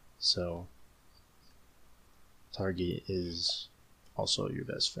 So, Target is also your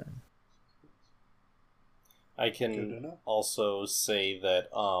best friend. I can also say that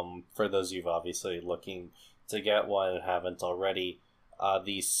for those of you obviously looking to get one and haven't already,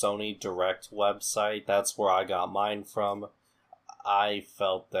 the Sony Direct website, that's where I got mine from. I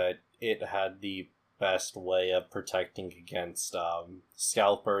felt that it had the best way of protecting against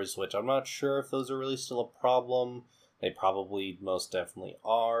scalpers, which I'm not sure if those are really still a problem. They probably most definitely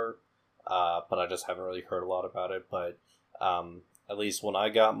are, but I just haven't really heard a lot about it. But at least when I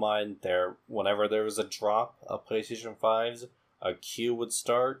got mine, whenever there was a drop of PlayStation 5s, a queue would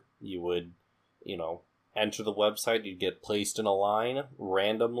start. You would, enter the website, you'd get placed in a line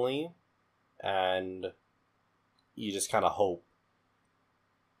randomly, and you just kind of hope.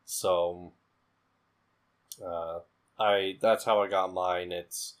 So that's how I got mine.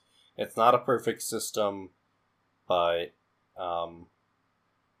 It's not a perfect system, but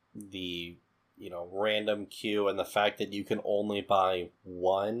the random queue and the fact that you can only buy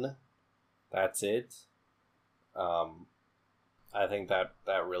one, that's it. I think that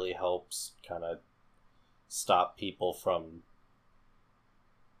really helps kind of stop people from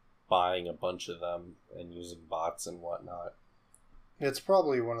buying a bunch of them and using bots and whatnot. It's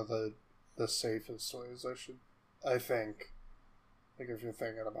probably one of the safest ways, I think. Like, if you're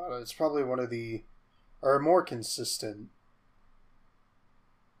thinking about it, it's probably one of the, or more consistent.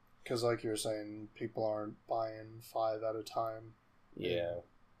 Because, like you're saying, people aren't buying 5 at a time. Yeah.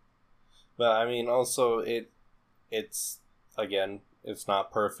 But, I mean, also, it's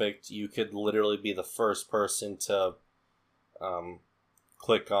not perfect. You could literally be the first person to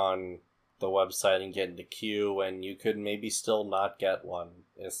click on the website and get into queue, and you could maybe still not get one.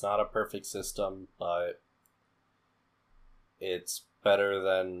 It's not a perfect system, but it's better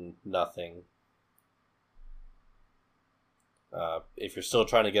than nothing. If you're still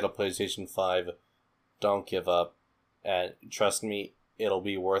trying to get a PlayStation 5, don't give up. And trust me, it'll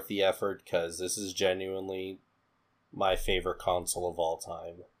be worth the effort, because this is genuinely my favorite console of all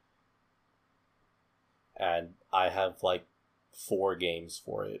time. And I have like 4 games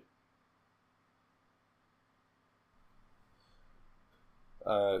for it.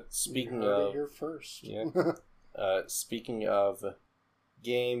 Speaking you heard of it here first. yeah, speaking of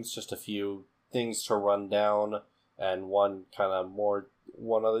games, just a few things to run down, and one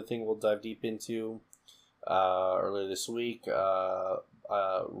other thing we'll dive deep into. Earlier this week,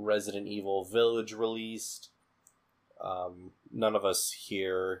 Resident Evil Village released. None of us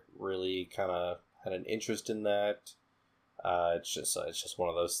here really kind of had an interest in that. It's just one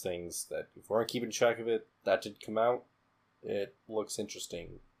of those things that if we weren't keeping track of it, that did come out. It looks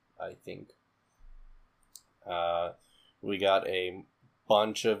interesting, I think. We got a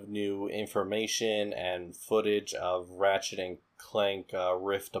bunch of new information and footage of Ratchet and Clank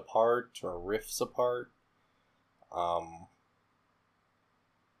Rifts Apart.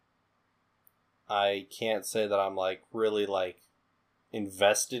 I can't say that I'm really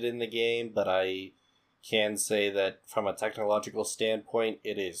invested in the game, but I can say that from a technological standpoint,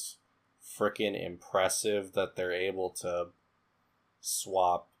 it is freaking impressive that they're able to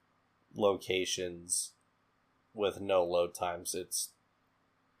swap locations with no load times.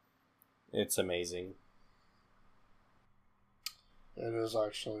 It's amazing. It is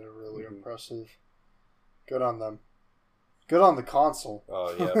actually really impressive. Good on them. Good on the console.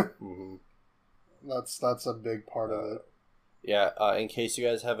 Oh yeah. That's a big part of it. Yeah, in case you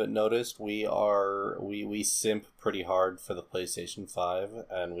guys haven't noticed, we simp pretty hard for the PlayStation 5,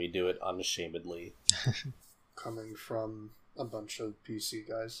 and we do it unashamedly. Coming from a bunch of PC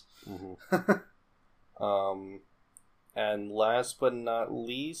guys. And last but not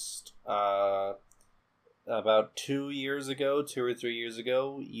least, about 2 or 3 years ago,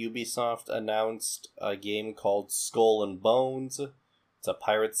 Ubisoft announced a game called Skull and Bones. It's a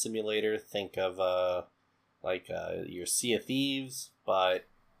pirate simulator. Think of your Sea of Thieves, but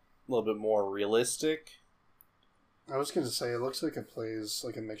a little bit more realistic. I was going to say, it looks like it plays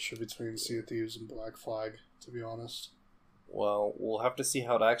like a mixture between Sea of Thieves and Black Flag, to be honest. Well, we'll have to see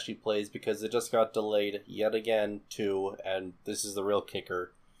how it actually plays, because it just got delayed yet again and this is the real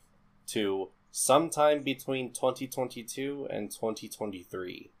kicker, to sometime between 2022 and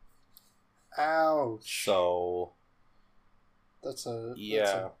 2023. Ouch. So... That's a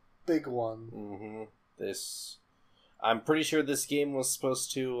big one. I'm pretty sure this game was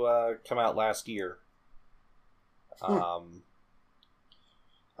supposed to come out last year. I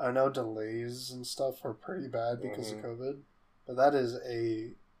know delays and stuff are pretty bad because of COVID, but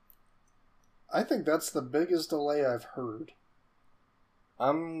I think that's the biggest delay I've heard.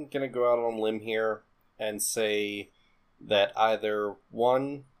 I'm gonna go out on a limb here and say that either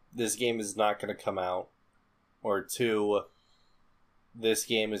one, this game is not gonna come out, or two, this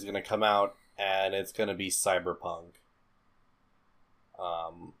game is going to come out and it's going to be cyberpunk.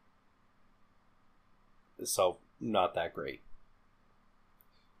 So not that great.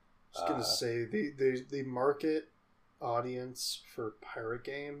 I was going to say the market audience for pirate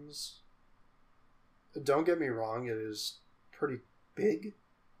games, don't get me wrong, it is pretty big,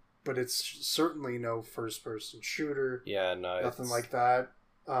 but it's certainly no first-person shooter. Yeah, no, nothing like that.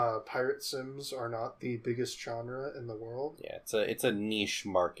 Pirate sims are not the biggest genre in the world. Yeah, it's a niche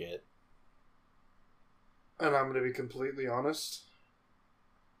market. And I'm going to be completely honest.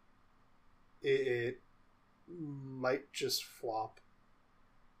 It might just flop.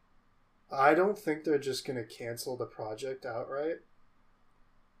 I don't think they're just going to cancel the project outright.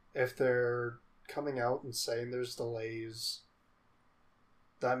 If they're coming out and saying there's delays,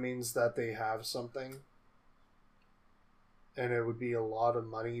 that means that they have something. And it would be a lot of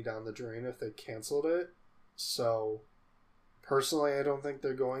money down the drain if they canceled it. So, personally, I don't think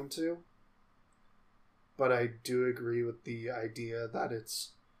they're going to. But I do agree with the idea that it's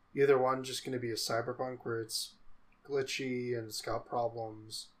either one, just going to be a cyberpunk where it's glitchy and it's got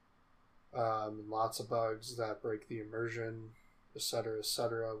problems, lots of bugs that break the immersion, etc.,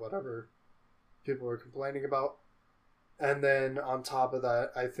 whatever people are complaining about. And then on top of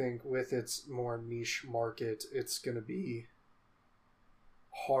that, I think with its more niche market, it's going to be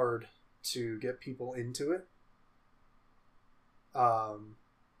hard to get people into it.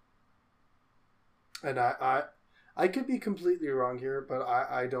 And I could be completely wrong here, but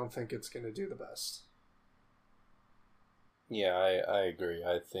I don't think it's going to do the best. Yeah, I agree.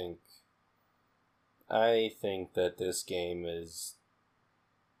 I think that this game is,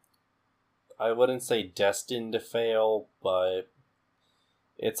 I wouldn't say destined to fail, but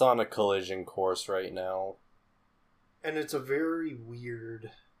it's on a collision course right now. And it's a very weird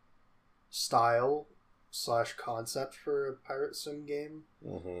style / concept for a pirate sim game.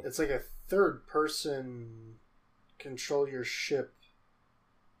 Mm-hmm. It's like a third person control your ship.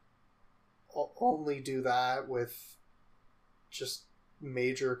 Only do that with just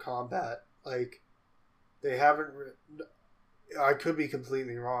major combat. Like, they haven't... I could be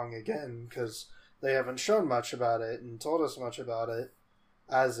completely wrong again, because they haven't shown much about it and told us much about it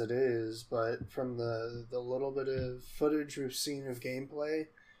as it is, but from the little bit of footage we've seen of gameplay,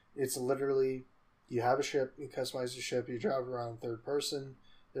 it's literally, you have a ship, you customize your ship, you drive around third person,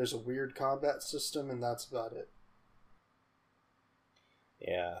 there's a weird combat system, and that's about it.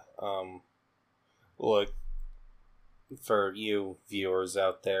 Yeah, look, for you viewers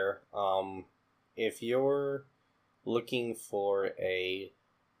out there, if you're looking for a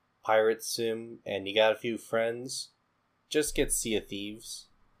pirate sim and you got a few friends, just get Sea of Thieves.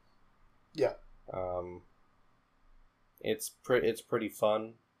 Yeah. It's pretty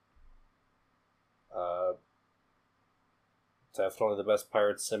fun. Definitely the best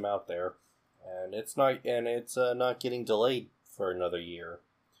pirate sim out there, and it's not getting delayed for another year.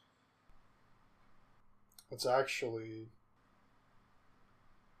 It's actually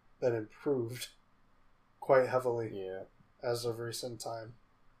been improved quite heavily, Yeah, as of recent time.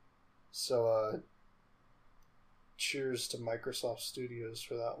 So, cheers to Microsoft Studios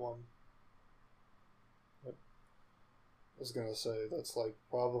for that one. Yep. I was gonna say, that's like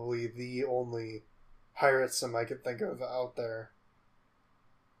probably the only pirate sim I could think of out there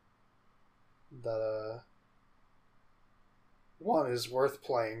that, one is worth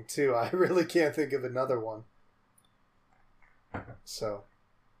playing, too. I really can't think of another one. So.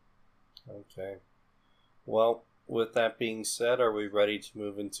 okay. Well, with that being said, are we ready to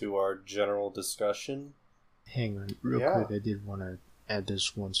move into our general discussion? Hang on, real quick, I did want to add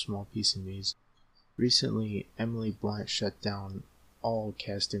this one small piece of news. Recently, Emily Blunt shut down all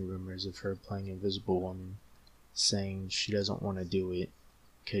casting rumors of her playing Invisible Woman, saying she doesn't want to do it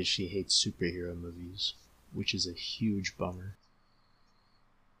because she hates superhero movies, which is a huge bummer.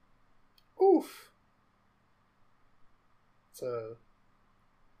 Oof. It's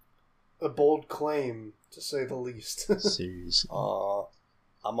a bold claim, to say the least. Seriously.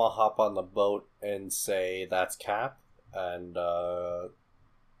 I'm gonna hop on the boat and say that's Cap, and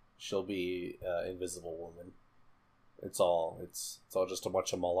she'll be Invisible Woman. It's all just a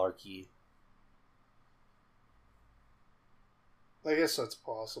bunch of malarkey. I guess that's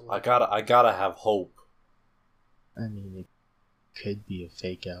possible. I gotta have hope. I mean, it could be a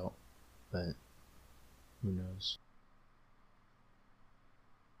fake out, but who knows?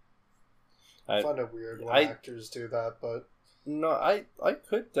 I find it weird when actors do that, but... No, I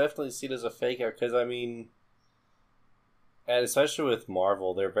could definitely see it as a fake out, because, I mean... And especially with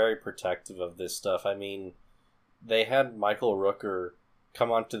Marvel, they're very protective of this stuff. I mean, they had Michael Rooker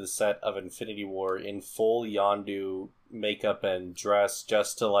come onto the set of Infinity War in full Yondu makeup and dress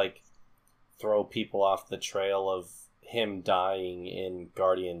just to, like, throw people off the trail of him dying in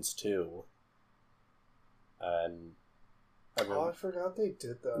Guardians 2. And... I mean, I forgot they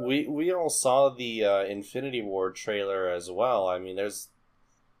did that. We all saw the Infinity War trailer as well. I mean,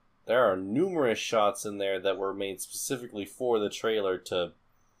 there are numerous shots in there that were made specifically for the trailer to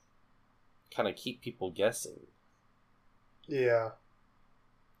kind of keep people guessing. Yeah.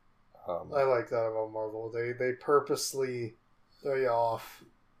 I like that about Marvel. They purposely throw you off.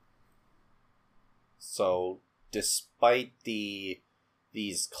 So, despite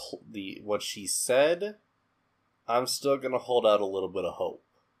what she said, I'm still going to hold out a little bit of hope.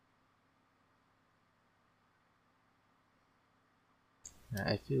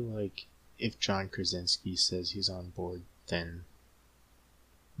 I feel like if John Krasinski says he's on board, then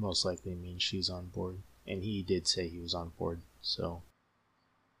most likely means she's on board. And he did say he was on board, so...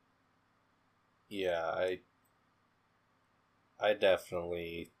 Yeah, I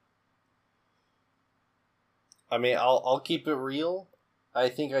definitely... I mean, I'll keep it real. I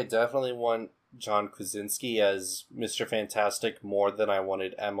think I definitely want John Krasinski as Mr. Fantastic more than I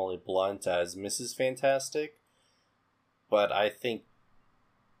wanted Emily Blunt as Mrs. Fantastic. But I think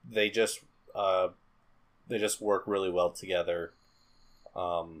they just work really well together.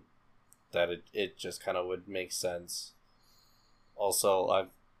 That it just kind of would make sense. Also, I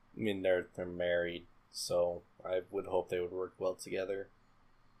mean they're married, so I would hope they would work well together.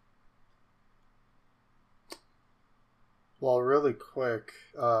 Well, really quick,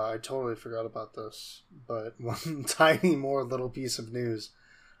 I totally forgot about this, but one tiny more little piece of news.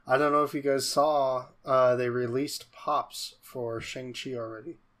 I don't know if you guys saw, they released Pops for Shang-Chi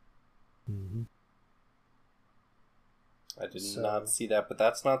already. Mm-hmm. I did not see that, but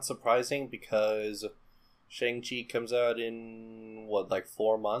that's not surprising because Shang-Chi comes out in,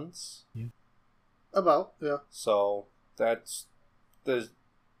 4 months? Yeah. About, yeah. So, that's... They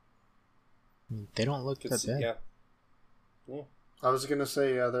don't look that bad. Yeah. I was gonna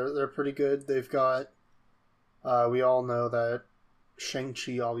say, yeah, they're pretty good. They've got, we all know that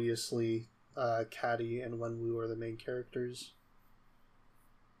Shang-Chi, obviously, Caddy and Wenwu are the main characters.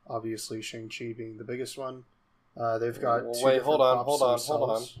 Obviously, Shang-Chi being the biggest one. They've got two Wait, different pops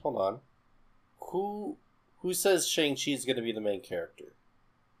themselves. hold on. Who says Shang-Chi is going to be the main character?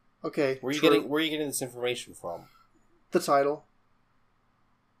 Okay, where are you getting this information from? The title.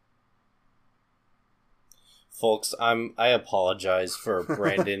 Folks, I apologize for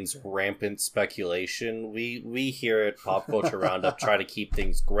Brandon's rampant speculation. We here at Pop Culture Roundup try to keep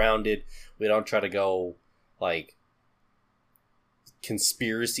things grounded. We don't try to go like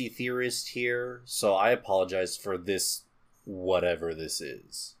conspiracy theorist here. So I apologize for this, whatever this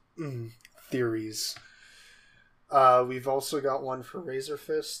is. Theories. We've also got one for Razor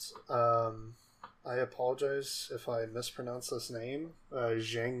Fist. I apologize if I mispronounce this name.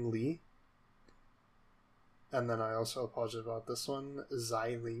 Zhang Li. And then I also apologize about this one,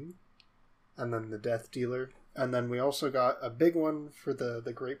 Zai Ling. And then the Death Dealer. And then we also got a big one for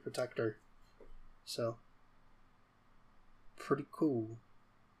the Great Protector. So, pretty cool.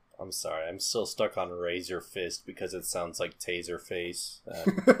 I'm sorry, I'm still stuck on Razor Fist because it sounds like Taser Face.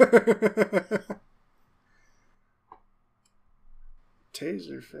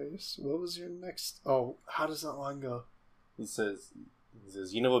 Taser Face? What was your next... Oh, how does that line go? He says,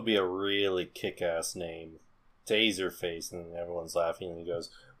 you know what would be a really kick-ass name? Taser Face. And everyone's laughing and he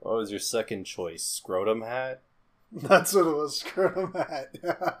goes, what was your second choice? Scrotum Hat? That's what it was, Scrotum Hat.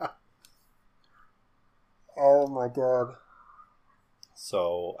 Oh my god.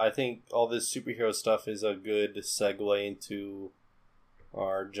 So, I think all this superhero stuff is a good segue into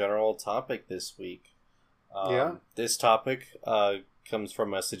our general topic this week. This topic comes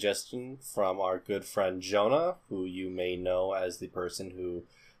from a suggestion from our good friend Jonah, who you may know as the person who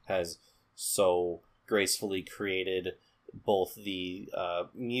has so gracefully created both the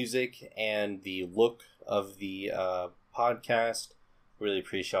music and the look of the podcast. Really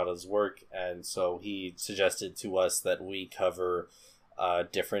appreciate his work, and so he suggested to us that we cover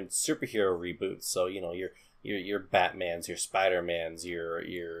different superhero reboots. So your Batmans, your Spider-Mans, your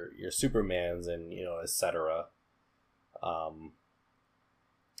Supermans, and etc.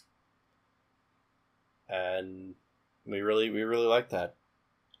 And we really like that.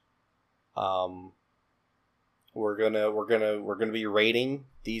 We're gonna be rating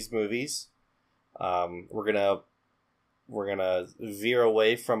these movies. We're gonna veer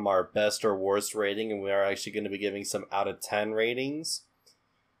away from our best or worst rating, and we are actually going to be giving some out of 10 ratings.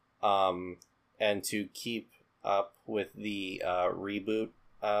 And to keep up with the reboot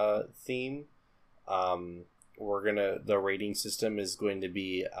theme, the rating system is going to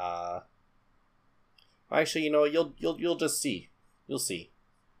be actually, you'll just see. You'll see.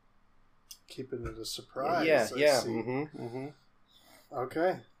 Keeping it a surprise. Yeah.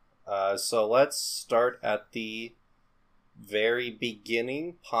 Okay. So let's start at the very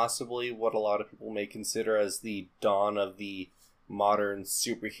beginning, possibly what a lot of people may consider as the dawn of the modern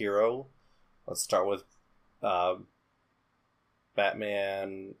superhero. Let's start with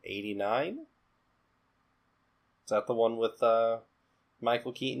Batman 89. Is that the one with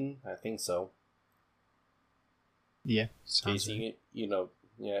Michael Keaton? I think so. Yeah, sounds Casey,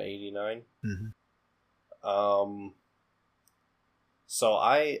 right. 89. Mm-hmm. So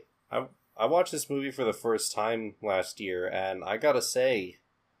I watched this movie for the first time last year, and I gotta say,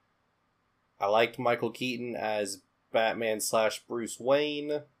 I liked Michael Keaton as Batman / Bruce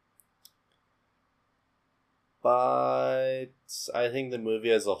Wayne, but I think the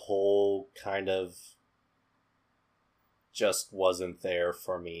movie as a whole kind of just wasn't there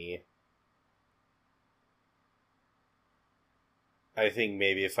for me. I think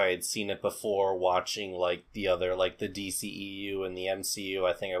maybe if I had seen it before watching the other, the DCEU and the MCU,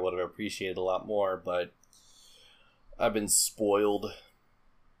 I think I would have appreciated a lot more, but I've been spoiled.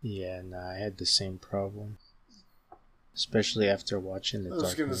 Yeah, no, I had the same problem. Especially after watching the Dark Knight. I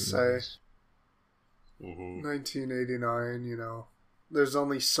was going to say, 1989, there's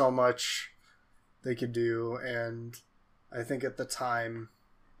only so much they could do, and I think at the time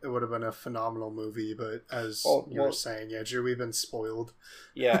it would have been a phenomenal movie, but as you were saying, Drew, we've been spoiled.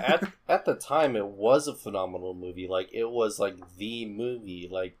 Yeah, at the time it was a phenomenal movie. It was the movie.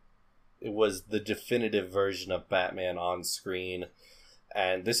 It was the definitive version of Batman on screen.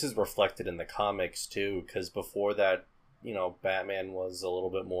 And this is reflected in the comics too, because before that, Batman was a little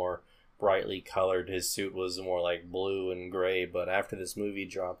bit more brightly colored. His suit was more blue and gray, but after this movie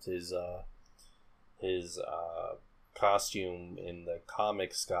dropped, his costume in the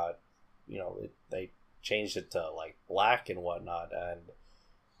comics got, they changed it to black and whatnot.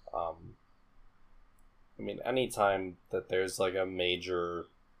 And anytime that there's a major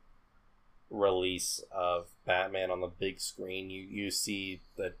release of Batman on the big screen, you see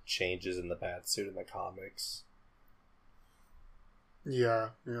the changes in the Batsuit in the comics. Yeah,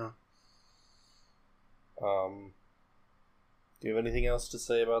 yeah. Do you have anything else to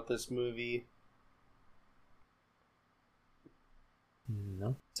say about this movie?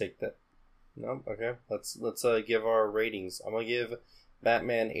 No. Take that. No? Okay. Let's give our ratings. I'm gonna give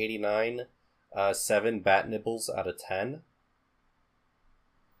Batman 89 7 bat nipples out of 10.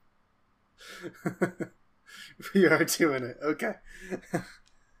 We are doing it. Okay.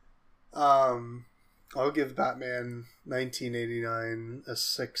 I'll give Batman 1989 a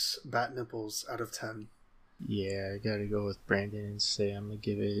 6 bat nipples out of 10. Yeah, I gotta go with Brandon and say I'm gonna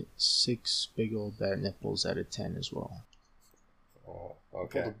give it 6 big old bat nipples out of 10 as well. Oh,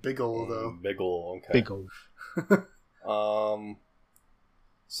 okay. Well, the big ol' though. Big ol', okay. Big old.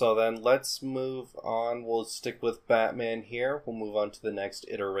 So then let's move on. We'll stick with Batman here. We'll move on to the next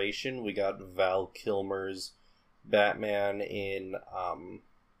iteration. We got Val Kilmer's Batman in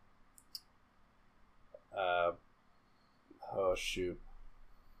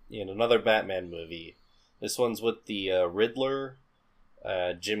in another Batman movie. This one's with the Riddler.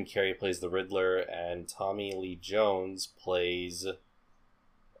 Jim Carrey plays the Riddler, and Tommy Lee Jones plays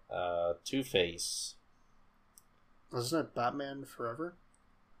Two-Face. Wasn't it Batman Forever?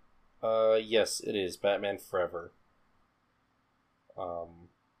 Yes, it is Batman Forever.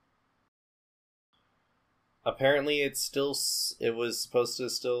 Apparently, it was supposed to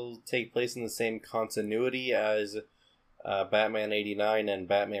still take place in the same continuity as Batman 89 and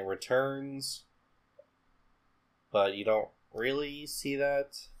Batman Returns, but you don't really see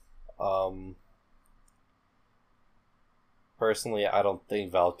that. Personally, I don't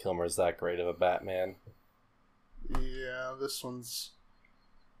think Val Kilmer's that great of a Batman. Yeah, this one's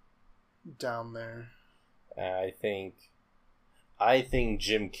down there. I think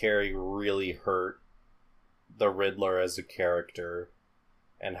Jim Carrey really hurt the Riddler as a character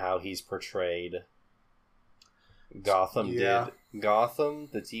and how he's portrayed. Gotham, the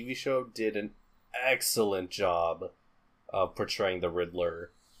TV show, did an excellent job of portraying the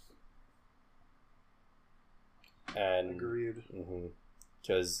Riddler. And agreed.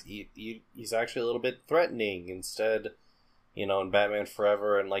 Because he's actually a little bit threatening. Instead, in Batman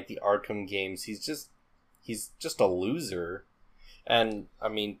Forever and like the Arkham games, he's just a loser. And I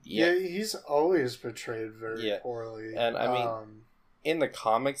mean, yeah, he's always portrayed very poorly. And I mean, in the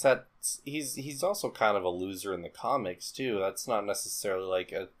comics, he's also kind of a loser in the comics too. That's not necessarily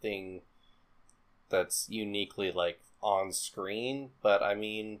like a thing that's uniquely like on screen, but I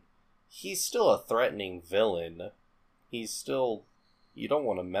mean, he's still a threatening villain. You don't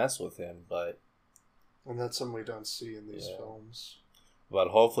want to mess with him, and that's something we don't see in these films. But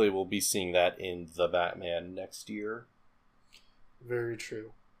hopefully we'll be seeing that in The Batman next year. Very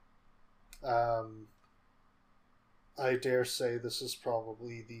true. I dare say this is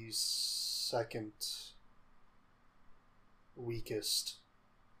probably the second weakest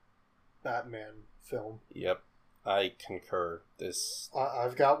Batman film. Yep, I concur.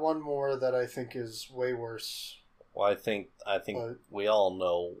 I've got one more that I think is way worse. Well, I think we all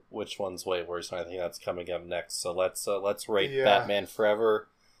know which one's way worse, and I think that's coming up next. So let's rate Batman Forever.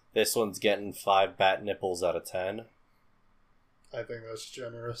 This one's getting 5 bat nipples out of 10. I think that's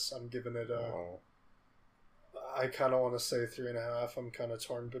generous. I'm giving it I kind of want to say 3.5. I'm kind of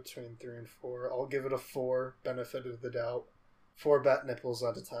torn between 3 and 4. I'll give it a 4. Benefit of the doubt. 4 bat nipples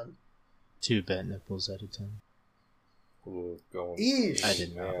out of 10. 2 bat nipples out of 10. Ooh, going. Eesh. I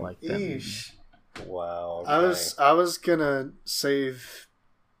did not like that movie. Wow. Okay. I was gonna save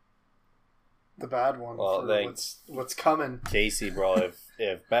the bad one for what's coming. Casey, bro,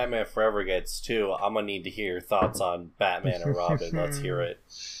 if Batman Forever gets 2, I'm gonna need to hear your thoughts on Batman and Robin. Let's hear it.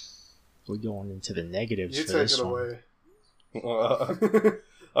 We're going into the negatives you for take this it one. away.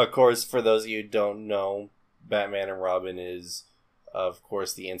 Of course, for those of you who don't know, Batman and Robin is, of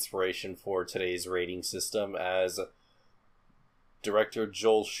course, the inspiration for today's rating system, as director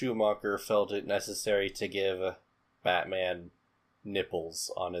Joel Schumacher felt it necessary to give Batman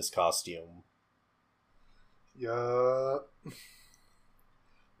nipples on his costume. Yeah.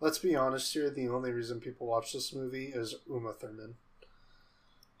 Let's be honest here, the only reason people watch this movie is Uma Thurman.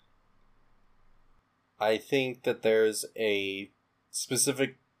 I think that there's a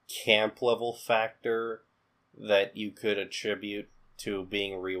specific camp level factor that you could attribute to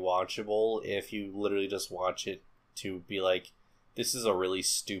being rewatchable if you literally just watch it to be like, this is a really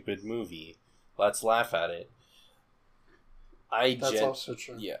stupid movie. Let's laugh at it. That's also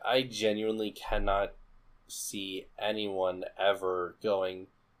true. Yeah, I genuinely cannot see anyone ever going,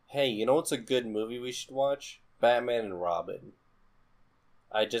 hey, you know what's a good movie we should watch? Batman and Robin.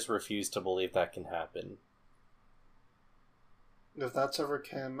 I just refuse to believe that can happen. If that's ever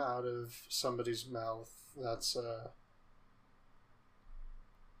came out of somebody's mouth, that's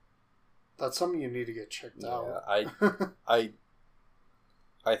That's something you need to get checked out.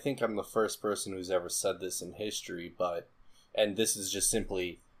 I think I'm the first person who's ever said this in history, and this is just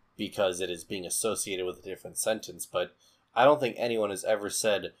simply because it is being associated with a different sentence, but I don't think anyone has ever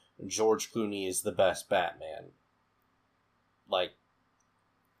said George Clooney is the best Batman. Like,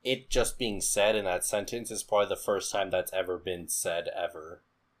 it just being said in that sentence is probably the first time that's ever been said ever.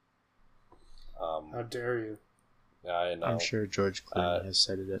 How dare you? I know. I'm sure George Clooney has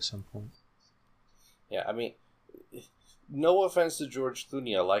said it at some point. Yeah, I mean, no offense to George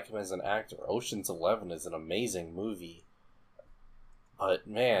Clooney, I like him as an actor. Ocean's 11 is an amazing movie. But,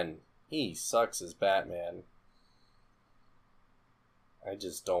 man, he sucks as Batman. I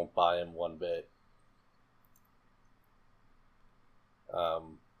just don't buy him one bit.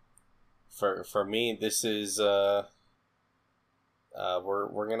 For me, this is, we're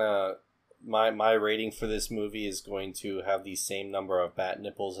gonna, my rating for this movie is going to have the same number of bat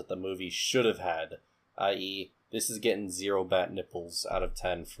nipples that the movie should have had, i.e., this is getting 0 bat nipples out of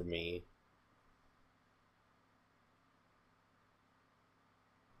 10 for me.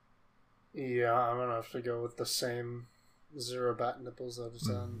 Yeah, I'm gonna have to go with the same 0 bat nipples out of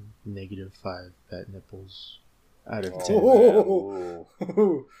 10. -5 bat nipples out of 10. Oh,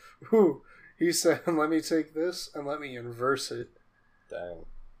 ooh. He said, let me take this and let me inverse it. Dang.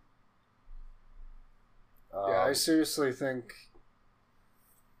 Yeah, I seriously think,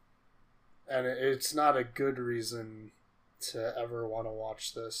 and it's not a good reason to ever want to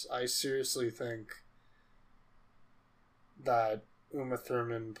watch this, I seriously think that Uma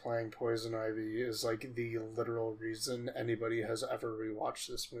Thurman playing Poison Ivy is like the literal reason anybody has ever rewatched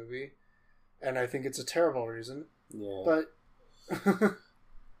this movie. And I think it's a terrible reason. Yeah. But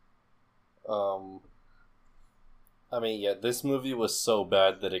I mean, yeah, this movie was so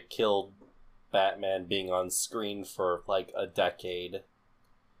bad that it killed Batman being on screen for like a decade.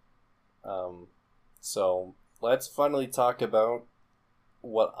 So let's finally talk about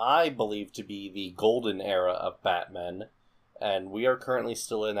what I believe to be the golden era of Batman, and we are currently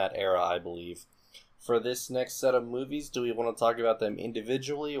still in that era, I believe. For this next set of movies, do we want to talk about them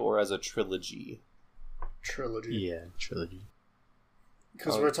individually or as a trilogy? Trilogy. Yeah, trilogy.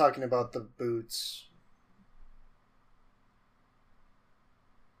 Because we're talking about the Boots.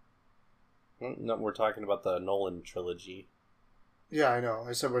 No, we're talking about the Nolan trilogy. Yeah, I know.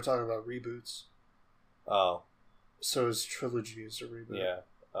 I said we're talking about reboots. Oh. So his trilogy is a reboot. Yeah.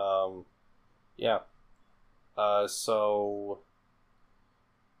 Yeah. So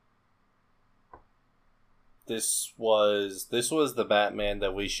this was the Batman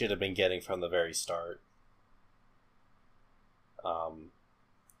that we should have been getting from the very start.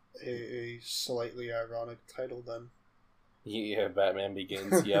 A slightly ironic title then. Yeah, Batman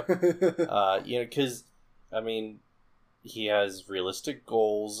Begins. Yep. Because I mean, he has realistic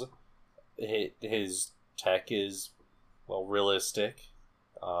goals. His tech is realistic.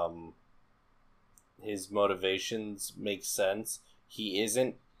 His motivations make sense. He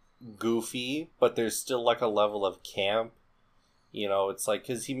isn't goofy, but there's still like a level of camp. It's like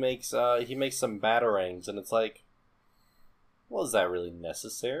because he makes some batarangs, and it's like, well, is that really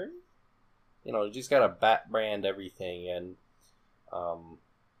necessary? You just gotta bat brand everything, and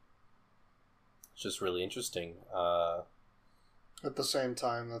it's just really interesting. At the same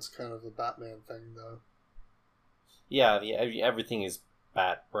time, that's kind of the Batman thing, though. Yeah, everything is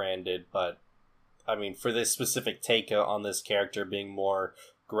bat branded, but I mean, for this specific take on this character being more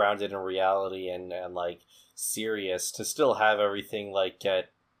grounded in reality and like serious, to still have everything like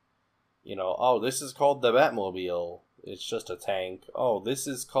get, oh, this is called the Batmobile. It's just a tank. Oh, this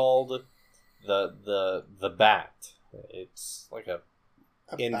is called the Bat. It's like a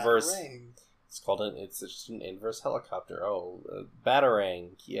inverse. Batarang. It's just an inverse helicopter. Oh,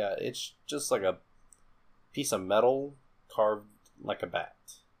 Batarang. Yeah, it's just like a piece of metal carved like a bat.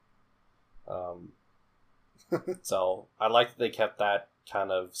 So I like that they kept that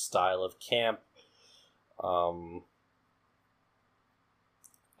kind of style of camp.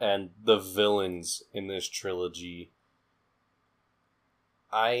 And the villains in this trilogy,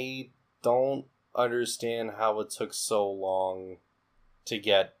 I don't understand how it took so long to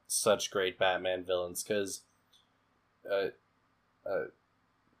get such great Batman villains, because the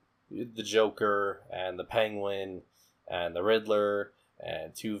Joker and the Penguin and the Riddler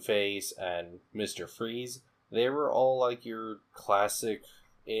and Two-Face and Mr. Freeze, they were all like your classic,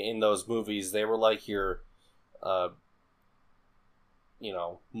 in those movies, they were like your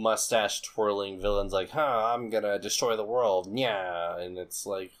mustache twirling villains, like, I'm gonna destroy the world, yeah, and it's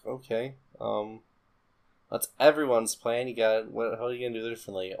like, okay, that's everyone's plan. How are you gonna do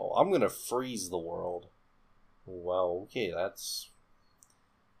differently? Oh, I'm gonna freeze the world. Well, okay, that's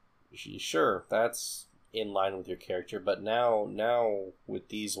sure, that's in line with your character, but now with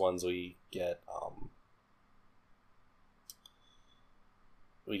these ones we get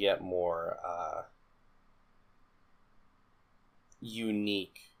more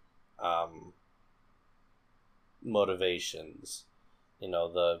unique motivations. You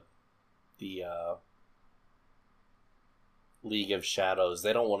know, the League of Shadows,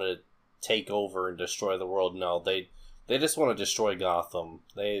 they don't want to take over and destroy the world. No, they just want to destroy Gotham.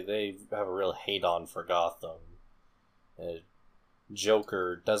 They have a real hate on for Gotham.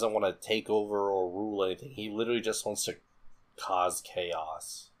 Joker doesn't want to take over or rule anything. He literally just wants to cause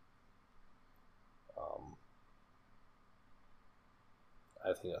chaos.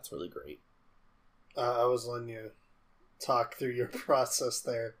 I think that's really great. I was letting you talk through your process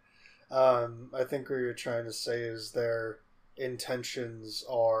there. I think what you're trying to say is their intentions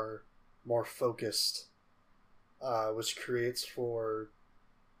are more focused, which creates for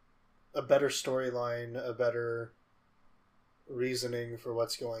a better storyline, a better reasoning for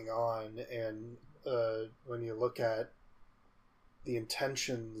what's going on, and when you look at the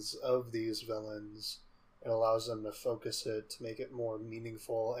intentions of these villains, it allows them to focus it to make it more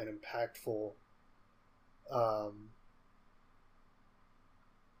meaningful and impactful,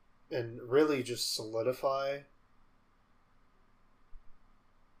 and really just solidify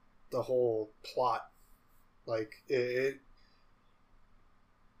the whole plot. Like, it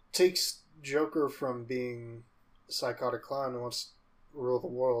takes Joker from being a psychotic clown who wants to rule the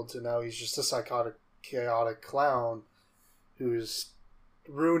world to now he's just a psychotic, chaotic clown who's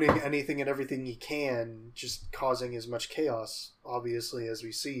ruining anything and everything he can, just causing as much chaos, obviously, as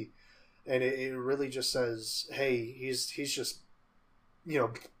we see. And it really just says, hey, he's just, you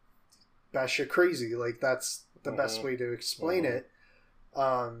know, batshit crazy. Like, that's the best way to explain it.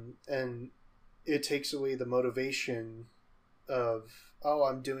 And it takes away the motivation of, oh,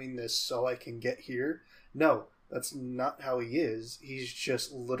 I'm doing this so I can get here. No, that's not how he is. He's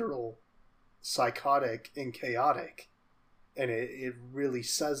just literal psychotic and chaotic. And it really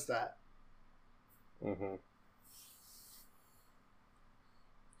says that. Mm-hmm.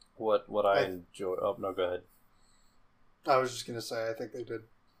 What I enjoy... Oh, no, go ahead. I was just going to say, I think they did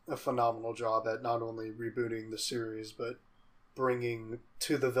a phenomenal job at not only rebooting the series, but bringing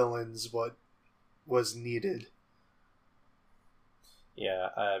to the villains what was needed.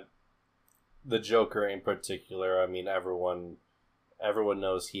 Yeah, the Joker in particular, I mean, everyone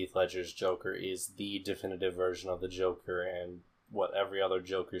knows Heath Ledger's Joker is the definitive version of the Joker and what every other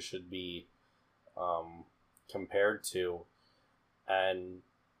Joker should be compared to. And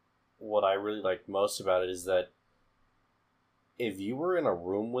what I really liked most about it is that if you were in a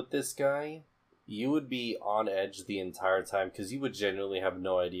room with this guy, you would be on edge the entire time because you would genuinely have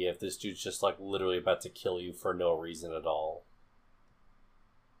no idea if this dude's just like literally about to kill you for no reason at all.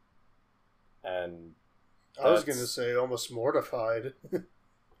 And I was going to say almost mortified.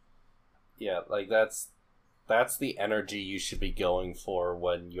 Yeah, like that's the energy you should be going for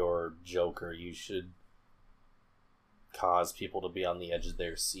when you're Joker. You should cause people to be on the edge of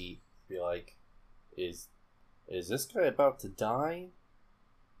their seat. Be like, is this guy about to die?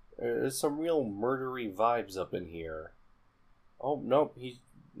 There's some real murdery vibes up in here. Oh, nope,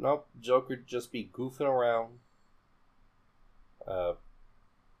 Joker just be goofing around.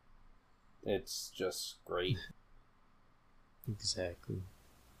 It's just great. Exactly.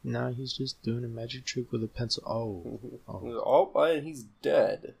 No, he's just doing a magic trick with a pencil. Oh, and he's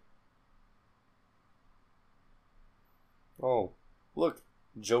dead. Oh, look,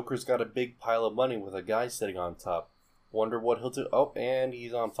 Joker's got a big pile of money with a guy sitting on top. Wonder what he'll do. Oh, and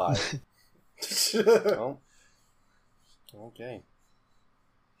he's on fire. Oh. Okay.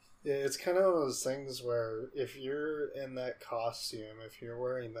 Yeah, it's kind of those things where if you're in that costume, if you're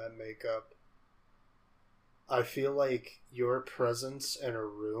wearing that makeup, I feel like your presence in a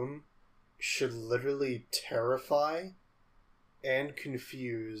room should literally terrify and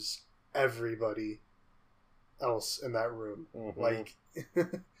confuse everybody else in that room. Mm-hmm. Like,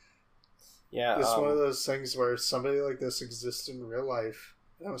 yeah, it's one of those things where somebody like this exists in real life,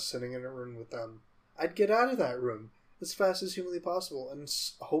 and I was sitting in a room with them, I'd get out of that room as fast as humanly possible and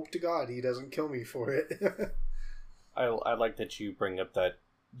hope to God he doesn't kill me for it. I like that you bring up that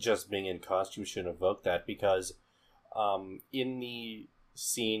just being in costume should evoke that, because in the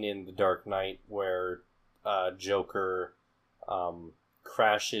scene in The Dark Knight where Joker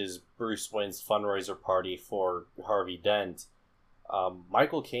crashes Bruce Wayne's fundraiser party for Harvey Dent,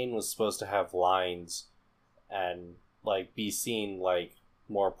 Michael Caine was supposed to have lines and like be seen like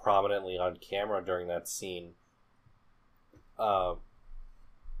more prominently on camera during that scene. But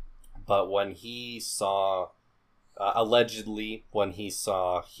when he saw allegedly, when he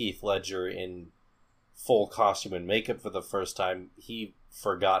saw Heath Ledger in full costume and makeup for the first time, he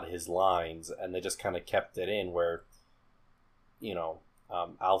forgot his lines, and they just kind of kept it in where,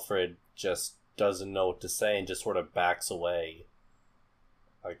 Alfred just doesn't know what to say and just sort of backs away.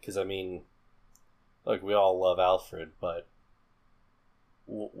 Because, look, we all love Alfred, but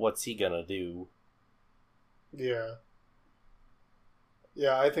what's he gonna do? Yeah.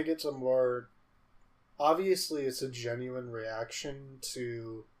 Yeah, I think it's a more... Obviously, it's a genuine reaction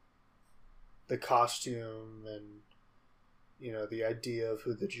to the costume and, the idea of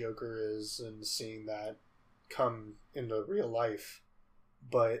who the Joker is and seeing that come into real life.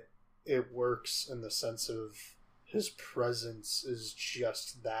 But it works in the sense of his presence is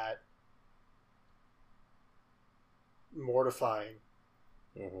just that mortifying.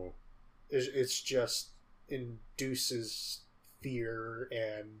 Mm-hmm. It's just induces fear,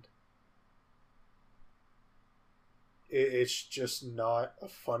 and it's just not a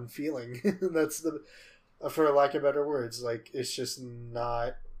fun feeling. That's for lack of better words, like, it's just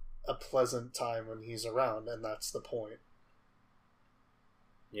not a pleasant time when he's around, and that's the point.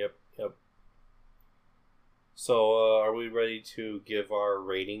 Yep. So, are we ready to give our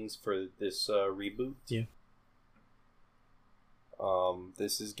ratings for this reboot? Yeah.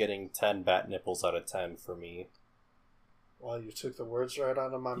 This is getting 10 bat nipples out of 10 for me. Well, you took the words right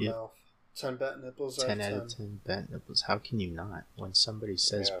out of my mouth. 10 bat nipples out of 10. 10 out of 10 bat nipples. How can you not? When somebody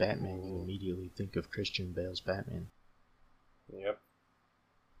says Batman, you immediately think of Christian Bale's Batman. Yep.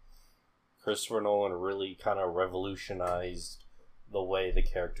 Christopher Nolan really kind of revolutionized the way the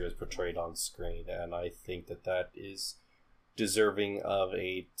character is portrayed on screen, and I think that is deserving of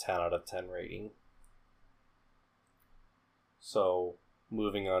a 10 out of 10 rating. So,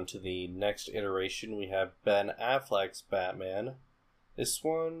 moving on to the next iteration, we have Ben Affleck's Batman. This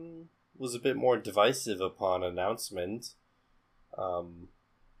one was a bit more divisive upon announcement, but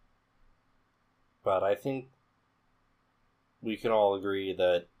I think we can all agree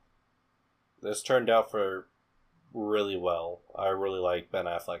that this turned out for really well. I really like Ben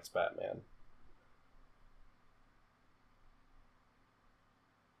Affleck's Batman.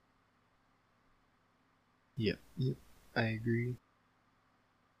 Yep, I agree.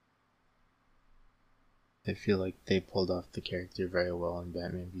 I feel like they pulled off the character very well in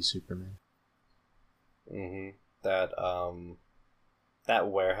Batman v Superman. Mm-hmm. That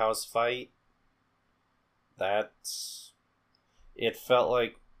warehouse fight, it felt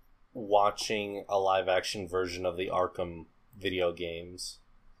like watching a live action version of the Arkham video games.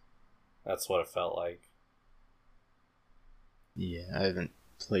 That's what it felt like. Yeah, I haven't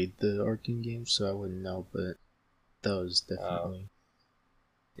played the Arkham games, so I wouldn't know, but that was definitely...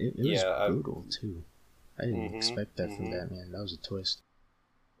 It was brutal, too. I didn't expect that from Batman. That was a twist.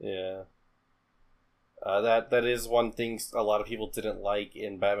 Yeah. That is one thing a lot of people didn't like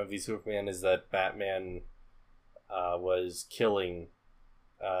in Batman v Superman, is that Batman was killing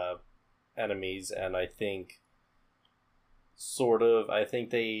enemies, and I think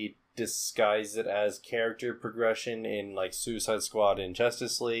they disguised it as character progression in like Suicide Squad and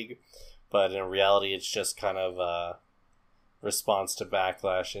Justice League, but in reality it's just kind of a response to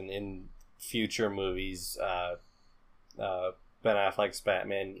backlash. And in future movies, Ben Affleck's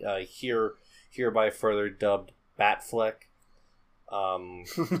Batman, hereby further dubbed Batfleck,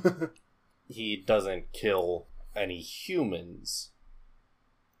 he doesn't kill any humans.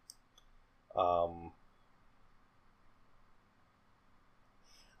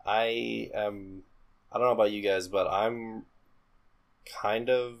 I don't know about you guys, but I'm kind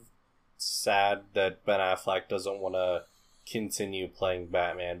of sad that Ben Affleck doesn't want to continue playing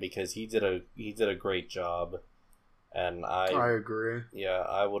Batman, because he did a great job, and I agree. Yeah,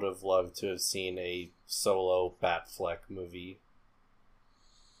 I would have loved to have seen a solo Batfleck movie.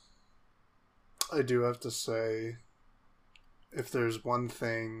 I do have to say, if there's one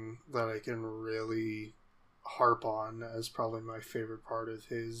thing that I can really harp on as probably my favorite part of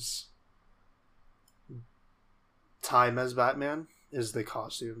his time as Batman, is the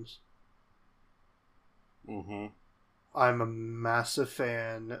costumes. Mm-hmm. I'm a massive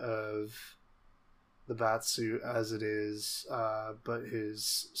fan of the Batsuit as it is, but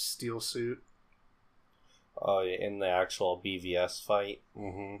his steel suit. Oh, in the actual BVS fight.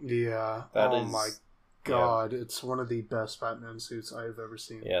 Mm-hmm. Yeah. My God, it's one of the best Batman suits I've ever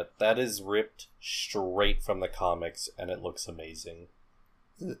seen. Yeah, that is ripped straight from the comics, and it looks amazing.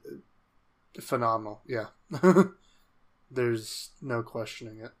 Phenomenal, yeah. There's no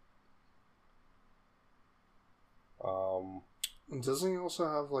questioning it. Doesn't he also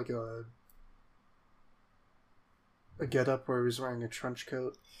have like a get up where he's wearing a trench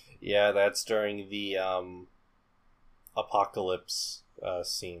coat? Yeah, that's during the apocalypse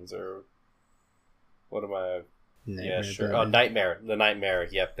scenes, or what am I? Nightmare Yeah, sure. Batman. Oh, Nightmare. The Nightmare.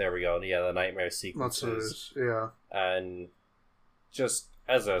 Yep, there we go. Yeah, the Nightmare sequences. That's what it is. Yeah. And just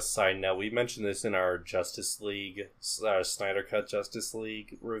as a side note, we mentioned this in our Justice League, Snyder Cut Justice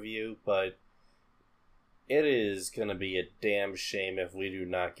League review, but it is going to be a damn shame if we do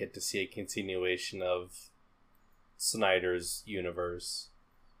not get to see a continuation of Snyder's universe.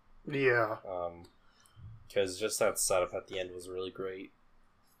 Yeah. Because just that setup at the end was really great.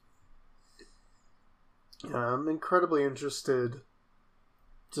 Yeah, I'm incredibly interested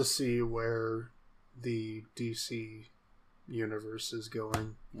to see where the DC universe is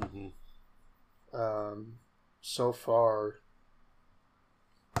going. Mm-hmm. So far,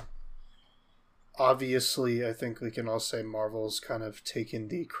 obviously, I think we can all say Marvel's kind of taken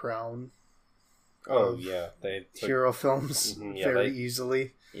the crown. Oh yeah, they took hero films very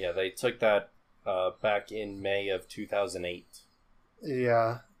easily. Yeah, they took that back in May of 2008.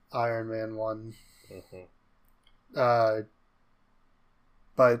 Yeah, Iron Man 1. Mm-hmm.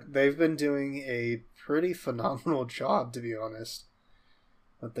 But they've been doing a pretty phenomenal job, to be honest,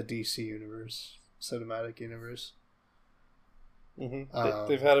 with the DC universe, cinematic universe. Mm-hmm.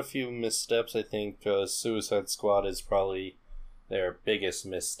 They've had a few missteps. I think Suicide Squad is probably their biggest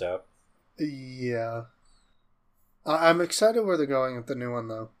misstep. Yeah. I'm excited where they're going with the new one,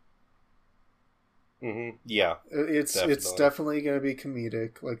 though. Mm-hmm. Yeah. It's definitely going to be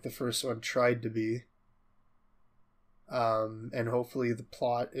comedic, like the first one tried to be. And hopefully the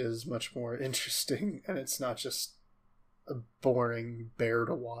plot is much more interesting, and it's not just a boring bear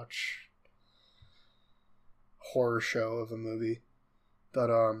to watch horror show of a movie. But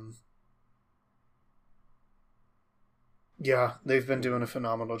yeah, they've been doing a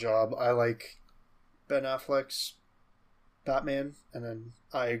phenomenal job. I like Ben Affleck's Batman, and then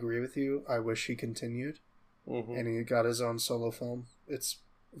I agree with you. I wish he continued, and he got his own solo film. It's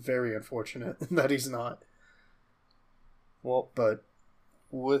very unfortunate that he's not. Well, but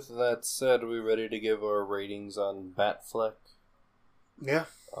with that said, are we ready to give our ratings on Batfleck? Yeah.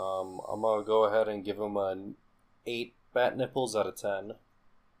 I'm gonna go ahead and give him an 8 bat nipples out of 10.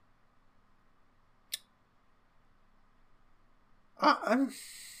 I'm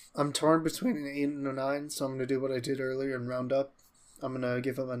torn between an 8 and a 9, so I'm gonna do what I did earlier and round up. I'm gonna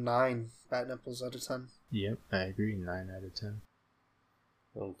give him a 9 bat nipples out of 10. Yep, I agree. 9 out of 10.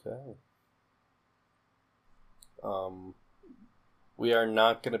 Okay. We are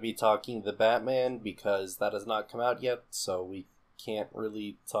not going to be talking The Batman because that has not come out yet, so we can't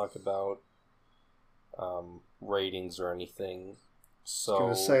really talk about ratings or anything. So, I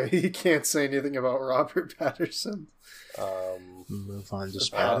was gonna say, you can't say anything about Robert Pattinson. Move on to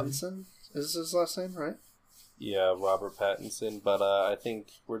Pattinson is his last name, right? Yeah, Robert Pattinson, but I think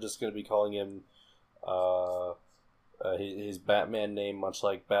we're just going to be calling him his Batman name, much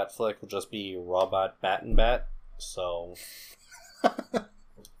like Batfleck, will just be Robot Battenbat. So,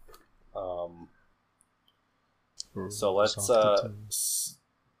 so let's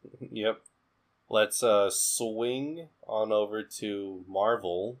yep, let's swing on over to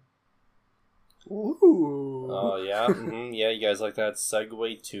Marvel. Ooh. Yeah, yeah, you guys like that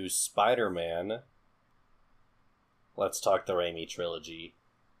segue to Spider-Man. Let's talk the Raimi trilogy.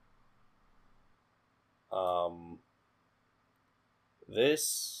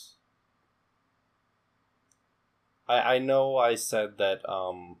 This. I know I said that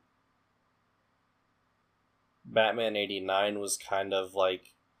Batman 89 was kind of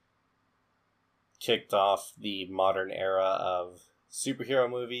like kicked off the modern era of superhero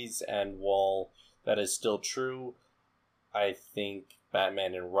movies, and while that is still true, I think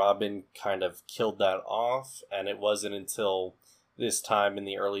Batman and Robin kind of killed that off, and it wasn't until this time in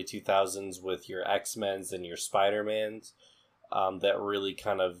the early 2000s with your X-Men's and your Spider-Mans that really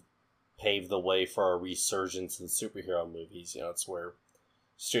kind of paved the way for a resurgence in superhero movies. You know, it's where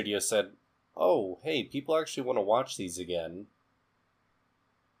studios said, oh, hey, people actually want to watch these again.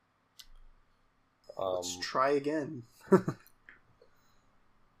 Let's try again. Do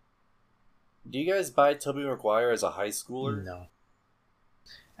you guys buy Tobey Maguire as a high schooler? No.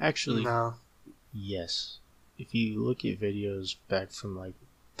 Actually, no. Yes. If you look at videos back from like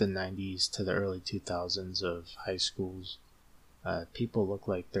the 90s to the early 2000s of high schools, people look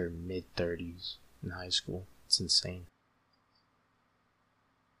like they're mid-30s in high school. It's insane.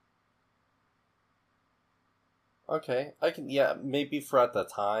 Okay, maybe for at the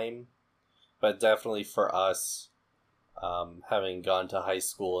time, but definitely for us, having gone to high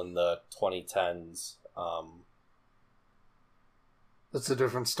school in the 2010s, that's a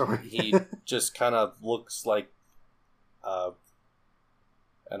different story. He just kind of looks like an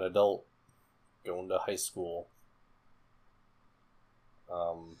adult going to high school.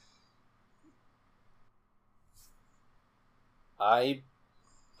 Um, I,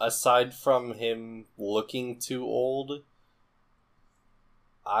 aside from him looking too old,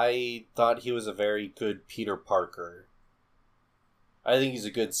 I thought he was a very good Peter Parker. I think he's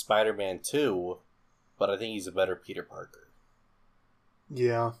a good Spider-Man too, but I think he's a better Peter Parker.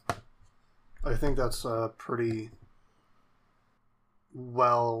 Yeah. I think that's a pretty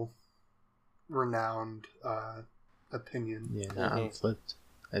well-renowned opinion. Yeah, no, I'm flipped.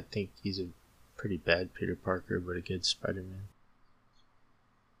 I think he's a pretty bad Peter Parker, but a good Spider-Man.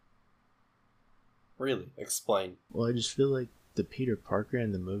 Really? Explain. Well, I just feel like the Peter Parker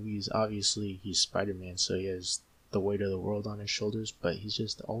in the movies, obviously he's Spider-Man, so he has the weight of the world on his shoulders, but he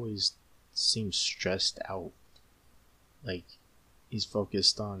just always seems stressed out. Like, he's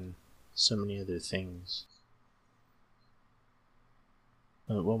focused on so many other things.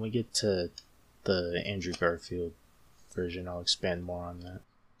 But when we get to the Andrew Garfield version, I'll expand more on that.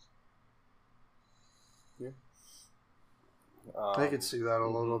 Yeah. I could see that a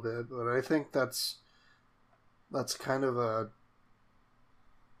little bit, but I think that's kind of a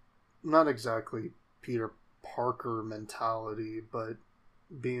not exactly Peter Parker mentality, but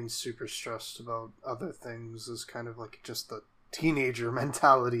being super stressed about other things is kind of like just the teenager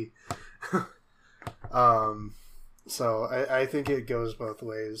mentality. So I think it goes both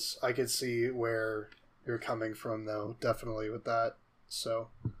ways. I could see where you're coming from, though, definitely with that. So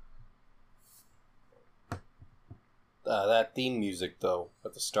that theme music, though,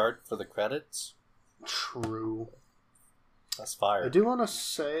 at the start for the credits. True. That's fire. I do want to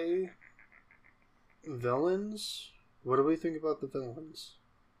say villains. What do we think about the villains?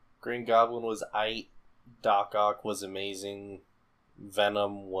 Green Goblin was aight. Doc Ock was amazing.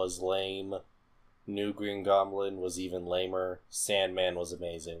 Venom was lame. New Green Goblin was even lamer. Sandman was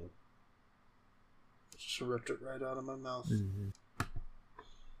amazing. Just ripped it right out of my mouth. Mm-hmm.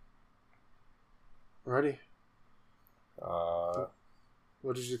 Ready?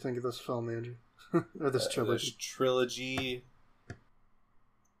 What did you think of this film, Andrew? Or this trilogy? This trilogy.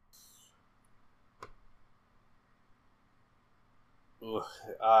 Ooh,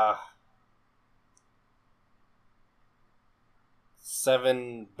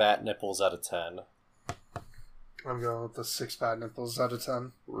 7 bat nipples out of 10. I'm going with the 6 bat nipples out of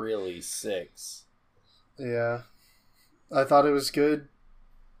 10. Really, 6. Yeah. I thought it was good.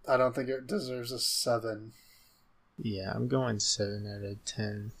 I don't think it deserves a 7. Yeah, I'm going 7 out of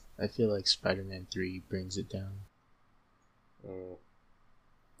 10. I feel like Spider-Man 3 brings it down.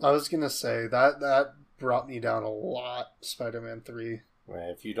 I was gonna say that brought me down a lot. Spider-Man 3. Right,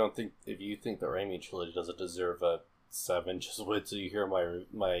 if you think the Raimi trilogy doesn't deserve a 7, just wait till you hear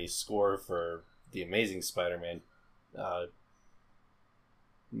my score for the Amazing Spider-Man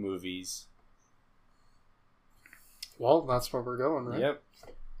movies. Well, that's where we're going, right? Yep.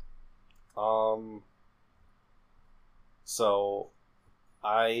 So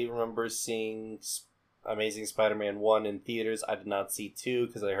I remember seeing Amazing Spider-Man 1 in theaters. I did not see 2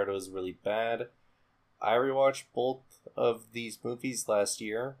 because I heard it was really bad. I rewatched both of these movies last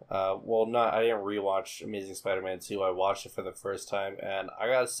year. I didn't rewatch Amazing Spider-Man 2. I watched it for the first time, and I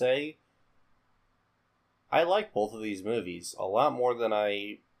gotta say, I like both of these movies a lot more than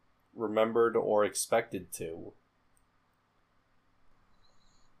I remembered or expected to.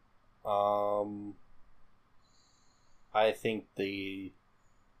 I think the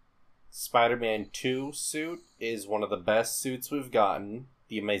Spider-Man 2 suit is one of the best suits we've gotten.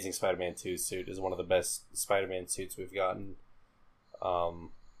 The Amazing Spider-Man 2 suit is one of the best Spider-Man suits we've gotten.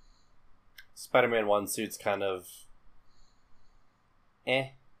 Spider-Man 1 suit's kind of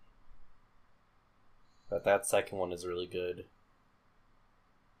but that second one is really good.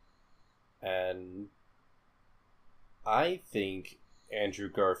 And I think Andrew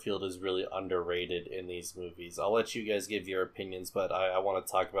Garfield is really underrated in these movies. I'll let you guys give your opinions, but I want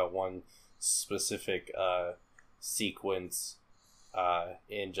to talk about one specific sequence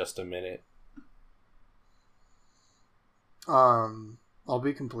in just a minute. I'll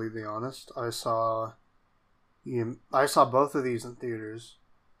be completely honest. I saw both of these in theaters,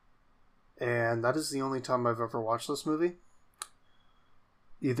 and that is the only time I've ever watched this movie.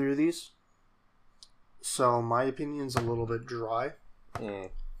 Either of these. So my opinion's a little bit dry.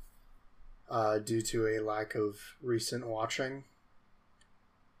 Due to a lack of recent watching.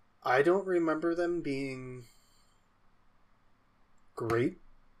 I don't remember them being great.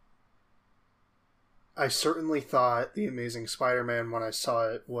 I certainly thought The Amazing Spider-Man, when I saw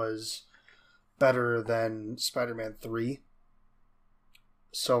it, was better than Spider-Man 3.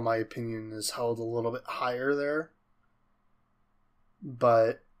 So my opinion is held a little bit higher there.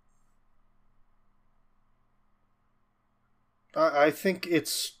 But I think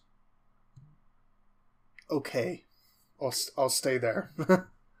it's okay. I'll stay there.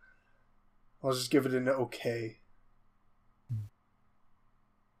 I'll just give it an okay.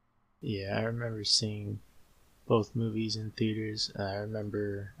 Yeah, I remember seeing both movies in theaters. I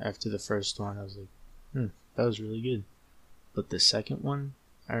remember after the first one, I was like, that was really good. But the second one,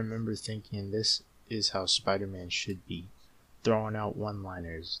 I remember thinking this is how Spider-Man should be. Throwing out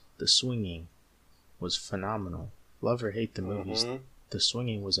one-liners. The swinging was phenomenal. Love or hate the movies, the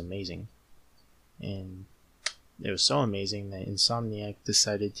swinging was amazing. And it was so amazing that Insomniac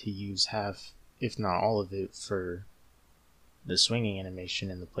decided to use half, if not all of it, for the swinging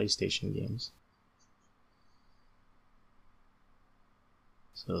animation in the PlayStation games.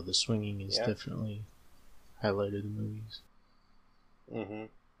 So the swinging is definitely highlighted in the movies. Mm-hmm.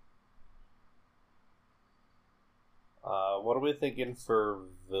 What are we thinking for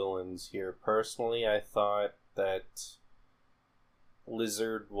villains here? Personally, I thought that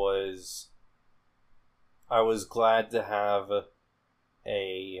Lizard was... I was glad to have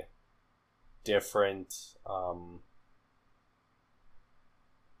a different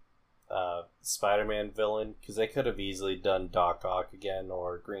Spider-Man villain, because they could have easily done Doc Ock again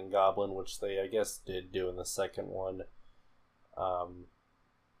or Green Goblin, which they, I guess, did do in the second one. I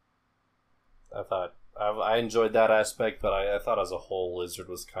thought I enjoyed that aspect, but I thought as a whole Lizard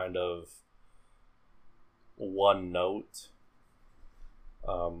was kind of one note.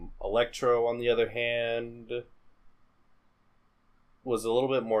 Electro, on the other hand, was a little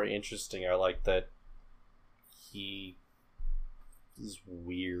bit more interesting. I like that he is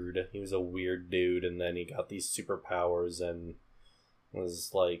weird. He was a weird dude, and then he got these superpowers and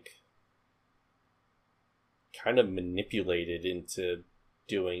was like kind of manipulated into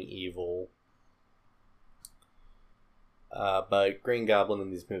doing evil. But Green Goblin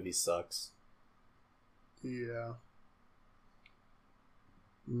in these movies sucks. Yeah.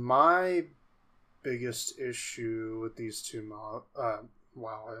 My biggest issue with these two wow,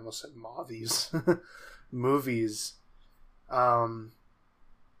 I almost said movies. I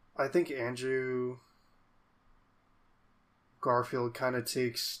think Andrew Garfield kind of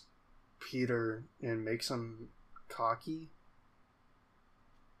takes Peter and makes him cocky.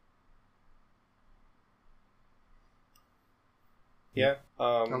 Yeah.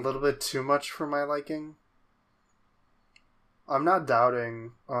 A little bit too much for my liking. I'm not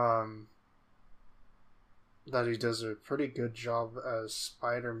doubting that he does a pretty good job as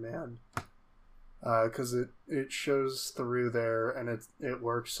Spider-Man, because it shows through there and it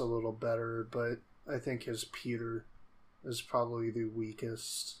works a little better, but I think his Peter is probably the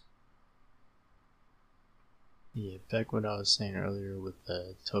weakest. Yeah, back what I was saying earlier with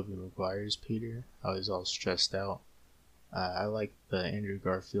Tobey Maguire's Peter, I was all stressed out. I like the Andrew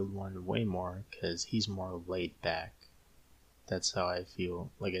Garfield one way more because he's more laid back. That's how I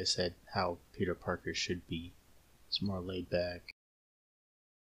feel. Like I said, how Peter Parker should be. It's more laid back.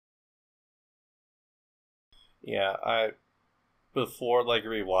 Yeah, before like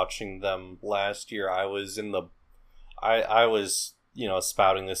rewatching them last year, I was I was,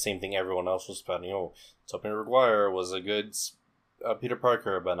 spouting the same thing everyone else was spouting. Tobey Maguire was a good Peter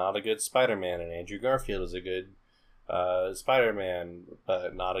Parker, but not a good Spider-Man, and Andrew Garfield was a good Spider-Man,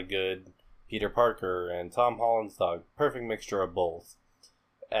 but not a good Peter Parker, and Tom Holland's the perfect mixture of both.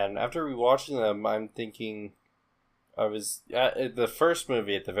 And after rewatching them, I'm thinking, the first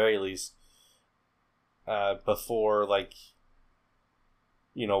movie at the very least, before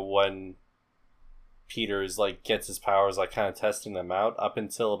when Peter's gets his powers, kind of testing them out, up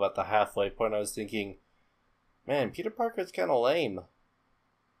until about the halfway point, I was thinking, man, Peter Parker's kind of lame.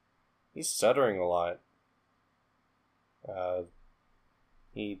 He's stuttering a lot.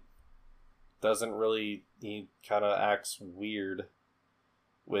 He kind of acts weird,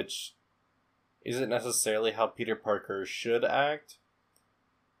 which isn't necessarily how Peter Parker should act,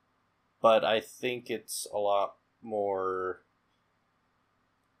 but I think it's a lot more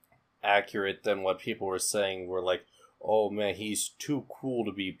accurate than what people were saying. Were like, oh man, he's too cool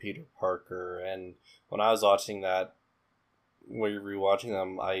to be Peter Parker. And when I was watching that, when you're rewatching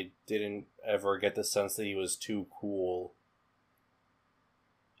them, I didn't ever get the sense that he was too cool.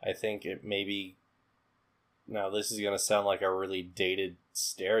 I think it maybe... Now, this is going to sound like a really dated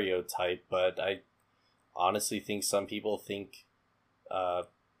stereotype, but I honestly think some people think... or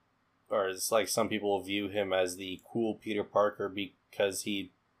it's like some people view him as the cool Peter Parker because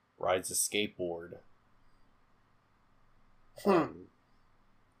he rides a skateboard.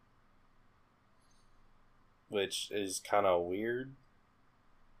 Which is kind of weird.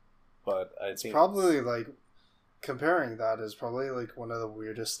 But I think... Probably, comparing that is probably, one of the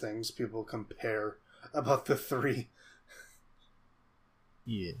weirdest things people compare about the three.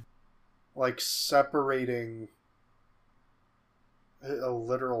 Yeah. Like, separating a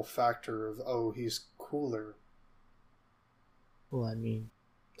literal factor of, oh, he's cooler. Well, I mean,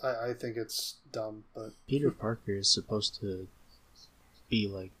 I think it's dumb, but... Peter Parker is supposed to be,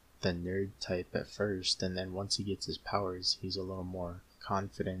 like, the nerd type at first, and then once he gets his powers, he's a little more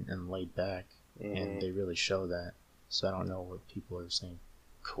confident and laid back, and they really show that. So I don't know what people are saying.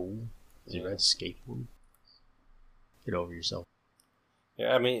 Cool? Does he ride a skateboard? Get over yourself.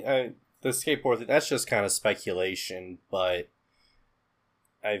 Yeah, I mean, the skateboard thing, that's just kind of speculation, but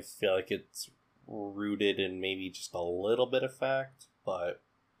I feel like it's rooted in maybe just a little bit of fact, but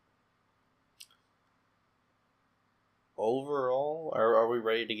overall, are we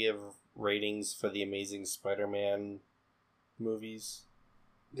ready to give ratings for the Amazing Spider-Man movies?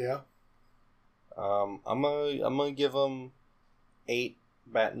 Yeah. I'm gonna give them 8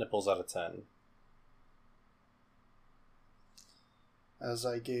 bat nipples out of 10. As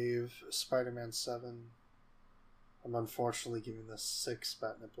I gave Spider-Man 7, I'm unfortunately giving this 6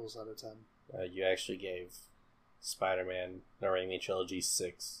 bat nipples out of 10. You actually gave Spider-Man the Raimi trilogy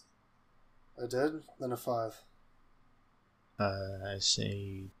 6. I did? Then a 5. I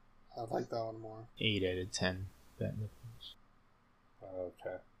say I like that one more. 8 out of 10 bat nipples.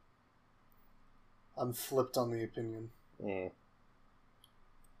 Okay. I'm flipped on the opinion.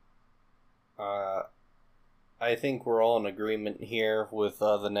 I think we're all in agreement here with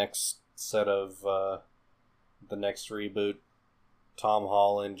the next set of the next reboot. Tom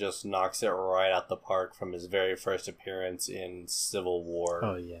Holland just knocks it right out the park from his very first appearance in Civil War.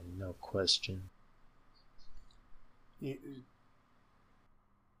 Oh yeah, no question. The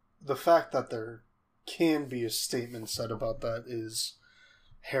fact that there can be a statement said about that is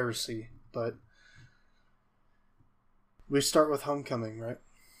heresy, but we start with Homecoming, right?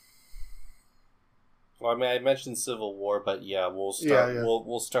 Well, I mean, I mentioned Civil War, but yeah, we'll start. Yeah.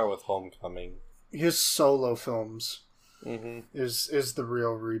 We'll start with Homecoming. His solo films is the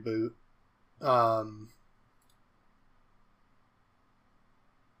real reboot.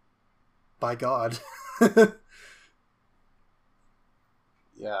 By God.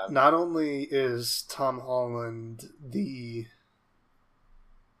 Yeah. Not only is Tom Holland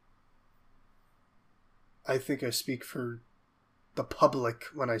I think I speak for the public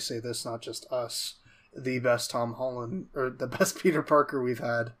when I say this, not just us, the best Tom Holland, or the best Peter Parker we've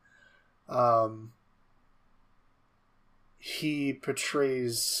had. He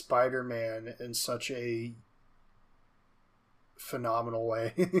portrays Spider-Man in such a phenomenal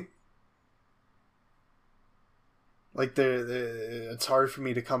way. Like, it's hard for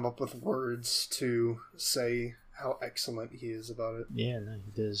me to come up with words to say how excellent he is about it. Yeah, no,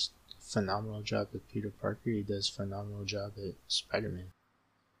 he does a phenomenal job with Peter Parker. He does a phenomenal job at Spider-Man.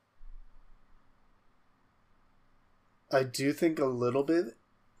 I do think a little bit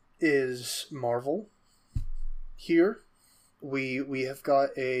is Marvel here. We have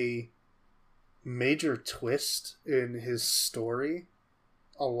got a major twist in his story.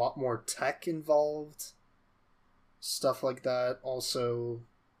 A lot more tech involved. Stuff like that. Also,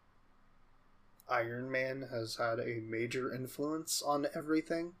 Iron Man has had a major influence on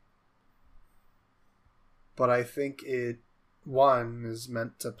everything. But I think it, one, is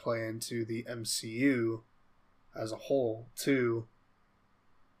meant to play into the MCU as a whole. Two,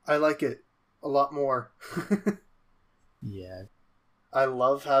 I like it a lot more. Yeah. I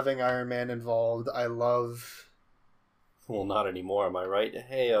love having Iron Man involved. I love... Well, not anymore, am I right?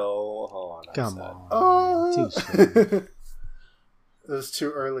 Hey-oh. Oh, come on. Too soon. It was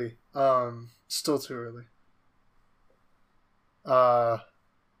too early. Still too early. Well,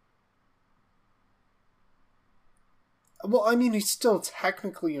 I mean, he's still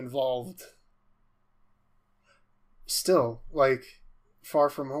technically involved. Still, like, Far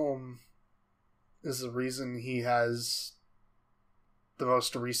From Home is the reason he has the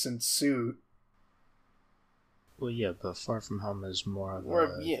most recent suit. Well, yeah, but Far From Home is more of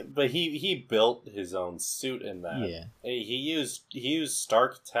yeah, but he built his own suit in that. Yeah. He used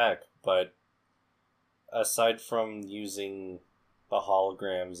Stark tech, but aside from using the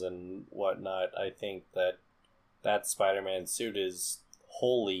holograms and whatnot, I think that Spider-Man suit is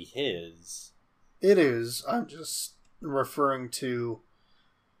wholly his. It is. I'm just referring to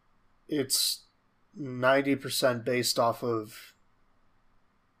it's 90% based off of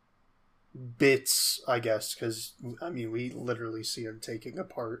bits, I guess, because, I mean, we literally see him taking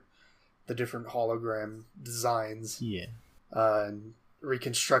apart the different hologram designs. Yeah. And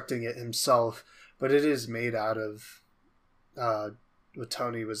reconstructing it himself, but it is made out of what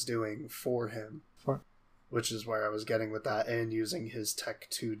Tony was doing for him. which is where I was getting with that, and using his tech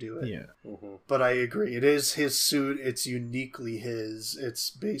to do it. Yeah. Mm-hmm. But I agree, it is his suit, it's uniquely his,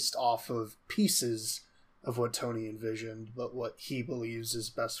 it's based off of pieces of what Tony envisioned, but what he believes is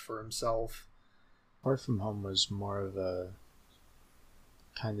best for himself. Far From Home was more of a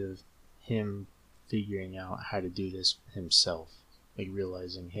kind of him figuring out how to do this himself. Like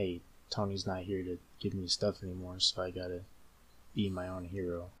realizing, hey, Tony's not here to give me stuff anymore, so I gotta be my own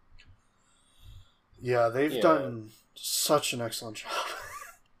hero. Yeah, they've done such an excellent job.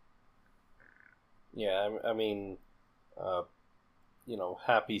 Yeah, I mean,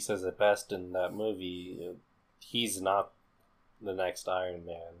 Happy says it best in that movie. He's not the next Iron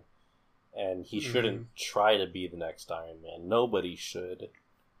Man, and he shouldn't try to be the next Iron Man. Nobody should.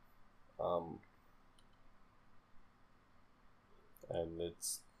 And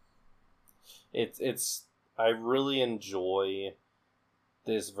it's I really enjoy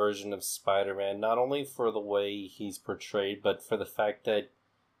this version of Spider-Man, not only for the way he's portrayed, but for the fact that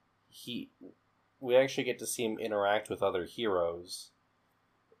we actually get to see him interact with other heroes.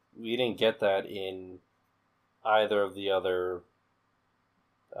 We didn't get that in either of the other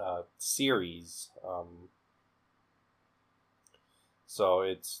series. So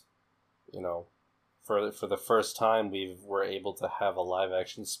it's, for the first time we were able to have a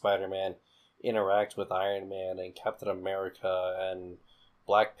live-action Spider-Man interact with Iron Man and Captain America and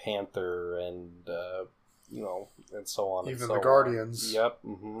Black Panther and, and so on. Even and so the Guardians. On. Yep.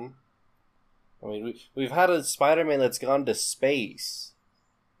 Mm-hmm. I mean, we've had a Spider-Man that's gone to space.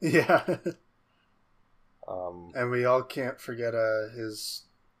 Yeah. And we all can't forget his...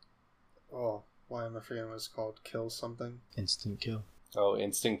 Oh, why am I forgetting what it's called? Kill something? Instant Kill. Oh,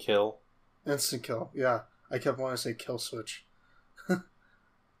 Instant Kill. Instant Kill, yeah. I kept wanting to say Kill Switch.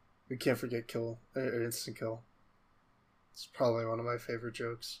 We can't forget Instant Kill. It's probably one of my favorite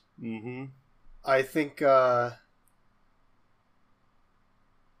jokes. Mm-hmm. I think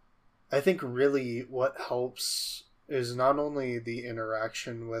really what helps is not only the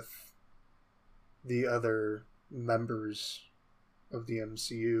interaction with the other members of the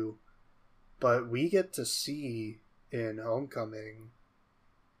MCU, but we get to see in Homecoming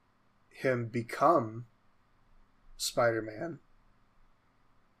him become Spider-Man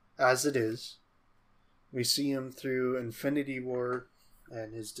as it is. We see him through Infinity War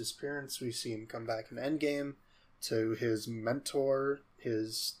and his disappearance. We see him come back in Endgame to his mentor,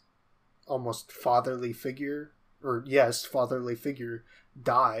 his almost fatherly figure,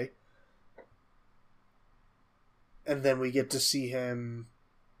 die. And then we get to see him,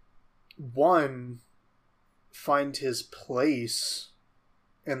 one, find his place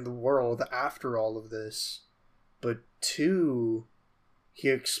in the world after all of this, but two, he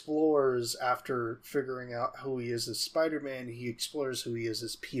explores, after figuring out who he is as Spider-Man, he explores who he is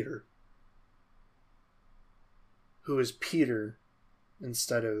as Peter. Who is Peter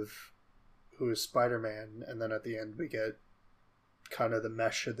instead of who is Spider-Man, and then at the end we get kind of the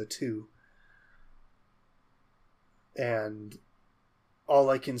mesh of the two. And all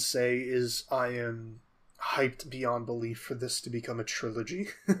I can say is I am hyped beyond belief for this to become a trilogy.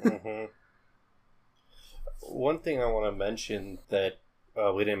 Mm-hmm. One thing I want to mention that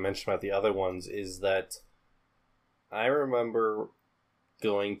we didn't mention about the other ones is that I remember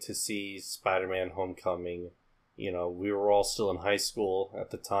going to see Spider-Man Homecoming. We were all still in high school at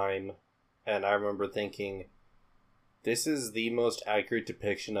the time, and I remember thinking, this is the most accurate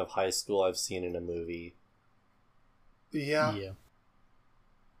depiction of high school I've seen in a movie. Yeah.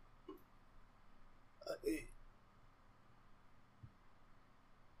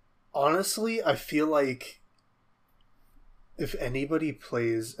 Honestly, I feel like if anybody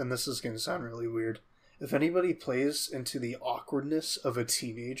plays, and this is going to sound really weird, if anybody plays into the awkwardness of a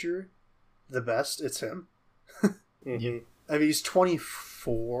teenager the best, it's him. Mm-hmm. I mean, he's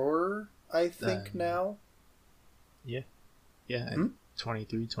 24, I think, now. Yeah. Yeah,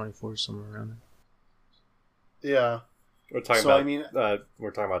 23, 24, somewhere around there. Yeah. We're talking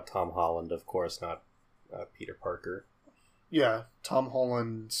about Tom Holland, of course, not Peter Parker. Yeah, Tom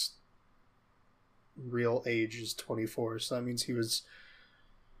Holland's real age is 24, so that means he was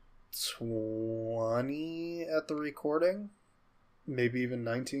 20 at the recording, maybe even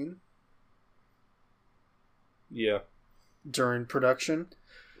 19. Yeah. During production.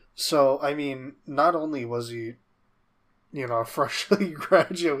 So, I mean, not only was he, freshly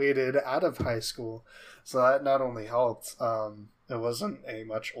graduated out of high school, so that not only helped, it wasn't a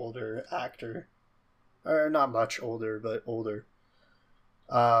much older actor. Or not much older, but older.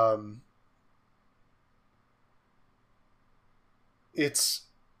 It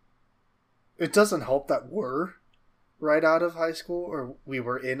doesn't help that we're right out of high school, or we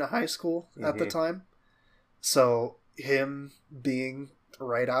were in high school at the time. So him being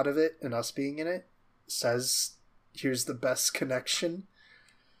right out of it and us being in it says here's the best connection.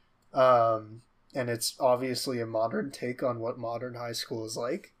 And it's obviously a modern take on what modern high school is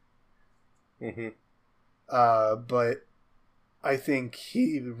like. Mm-hmm. But I think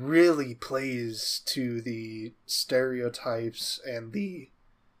he really plays to the stereotypes and the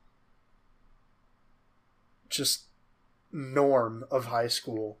just norm of high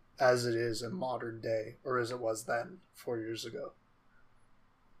school as it is in modern day, or as it was then 4 years ago.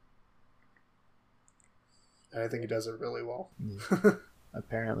 And I think he does it really well. Yeah.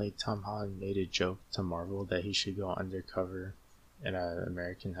 Apparently, Tom Holland made a joke to Marvel that he should go undercover in an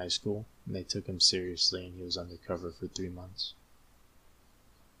American high school, and they took him seriously, and he was undercover for 3 months.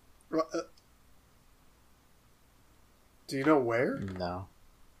 Do you know where? No.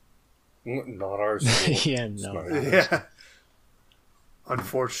 Not our school. Yeah, no. Yeah.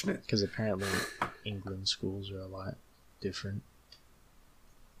 Unfortunate. Because apparently England schools are a lot different.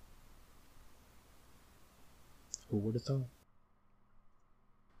 Who would have thought?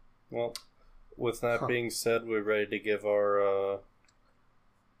 Well, with that being said, we're ready to give our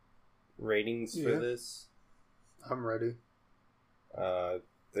ratings for this. I'm ready.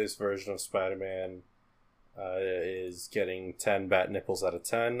 This version of Spider-Man is getting 10 bat nipples out of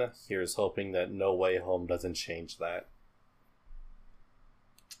 10. Here's hoping that No Way Home doesn't change that.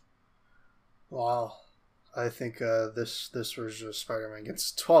 Wow. I think this version of Spider-Man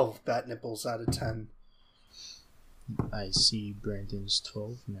gets 12 bat nipples out of 10. I see Brandon's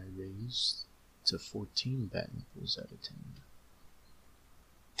 12 and I raise to 14 bat nipples out of 10.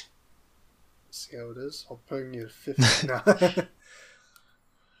 See how it is? I'll bring you to 15.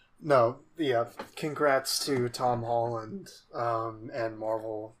 No, yeah. Congrats to Tom Holland and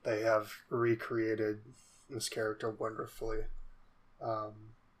Marvel. They have recreated this character wonderfully.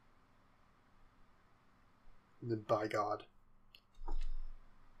 By God.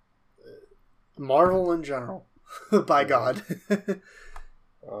 Marvel in general. By God.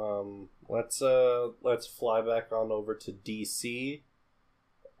 Let's fly back on over to DC.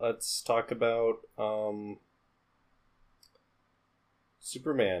 Let's talk about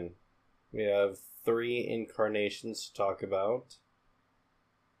Superman. We have 3 incarnations to talk about.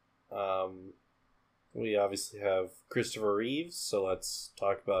 We obviously have Christopher Reeves, so let's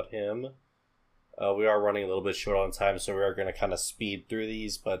talk about him. We are running a little bit short on time, so we are going to kind of speed through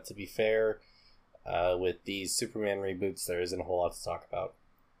these, but to be fair, with these Superman reboots, there isn't a whole lot to talk about.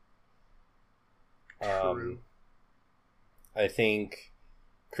 True. I think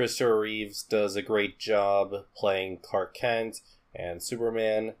Christopher Reeves does a great job playing Clark Kent and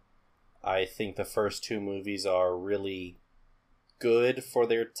Superman. I think the first 2 movies are really good for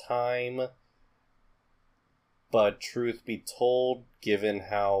their time, but truth be told, given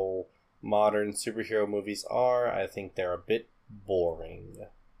how modern superhero movies are, I think they're a bit boring.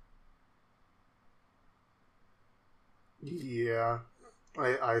 Yeah.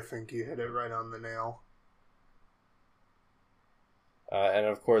 I think you hit it right on the nail. And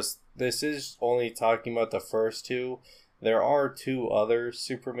of course, this is only talking about the first 2. There are 2 other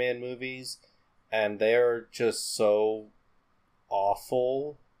Superman movies, and they're just so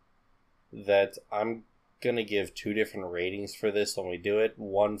awful that I'm gonna give 2 different ratings for this when we do it.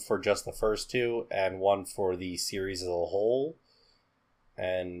 One for just the first 2, and one for the series as a whole.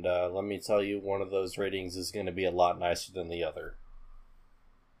 And let me tell you, one of those ratings is going to be a lot nicer than the other.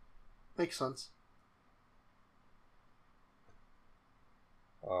 Makes sense.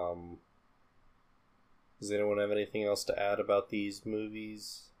 Does anyone have anything else to add about these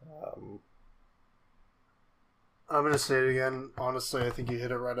movies? I'm going to say it again. Honestly, I think you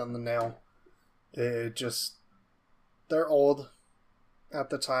hit it right on the nail. They're old.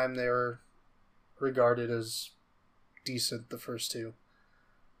 At the time, they were regarded as decent, the first 2.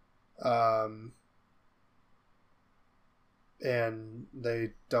 And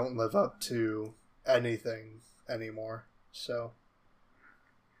they don't live up to anything anymore. So,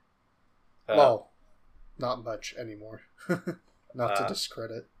 well, not much anymore. Not to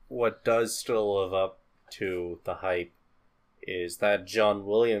discredit. What does still live up to the hype is that John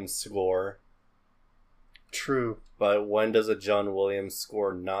Williams score. True. But when does a John Williams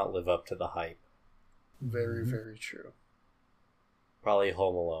score not live up to the hype? Very, very true. Probably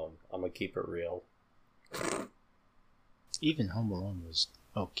Home Alone. I'm gonna keep it real. Even Home Alone was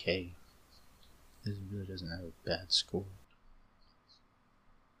okay. It really doesn't have a bad score.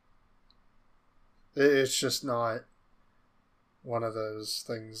 It's just not one of those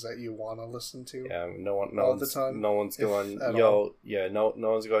things that you want to listen to. Yeah, no one's going, yo, no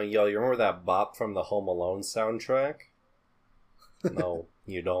one's going, yo, you remember that bop from the Home Alone soundtrack? No,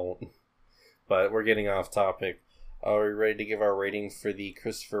 you don't. But we're getting off topic. Are we ready to give our rating for the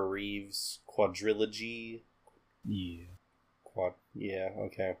Christopher Reeves quadrilogy? Yeah. Yeah,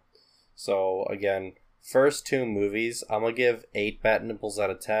 okay. So, again, first two movies, I'm going to give 8 bat nipples out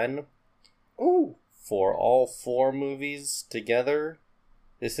of 10. Ooh! For all 4 movies together,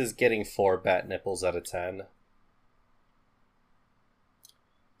 this is getting 4 bat nipples out of 10.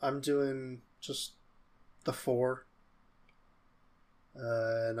 I'm doing just the 4.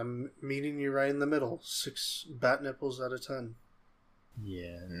 And I'm meeting you right in the middle. 6 bat nipples out of 10.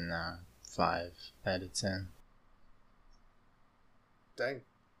 Yeah, nah. 5 out of 10. Dang.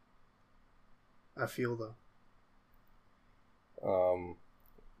 I feel though.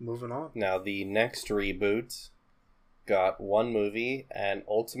 Moving on. Now, the next reboot got 1 movie, and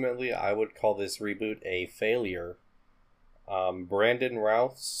ultimately I would call this reboot a failure. Brandon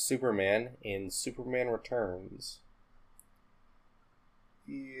Routh's Superman in Superman Returns.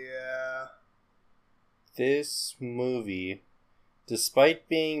 Yeah. This movie, despite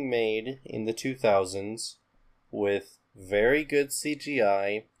being made in the 2000s with very good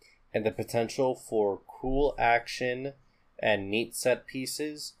CGI and the potential for cool action and neat set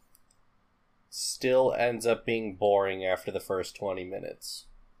pieces, still ends up being boring after the first 20 minutes.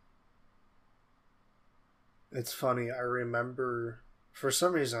 It's funny, I remember, for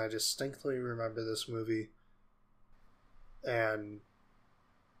some reason I distinctly remember this movie, and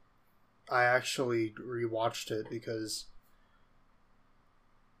I actually rewatched it because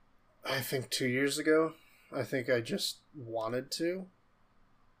I think 2 years ago, I think I just wanted to.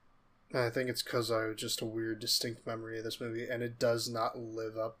 And I think it's because I have just a weird, distinct memory of this movie, and it does not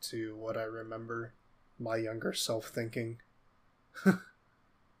live up to what I remember my younger self thinking.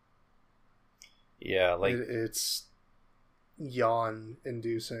 Yeah, like it's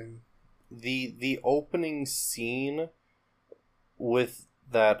yawn-inducing. the opening scene with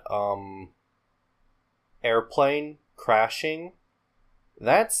that airplane crashing,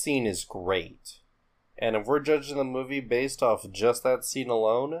 that scene is great. And if we're judging the movie based off just that scene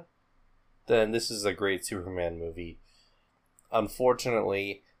alone, then this is a great Superman movie.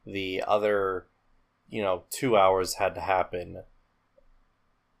 Unfortunately, the other, 2 hours had to happen.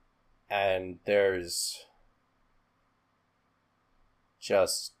 And there's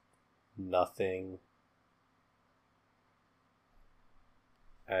just nothing.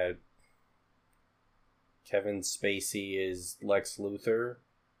 Kevin Spacey is Lex Luthor.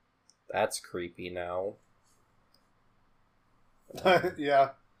 That's creepy now. Yeah.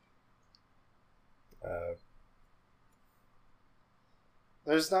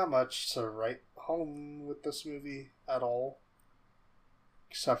 There's not much to write home with this movie at all.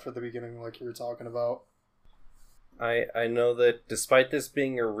 Except for the beginning, like you were talking about. I know that despite this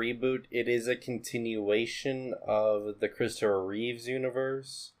being a reboot, it is a continuation of the Christopher Reeves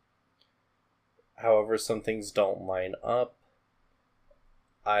universe. However, some things don't line up.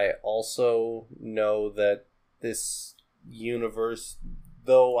 I also know that this universe,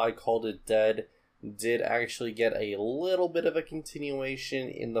 though I called it dead, did actually get a little bit of a continuation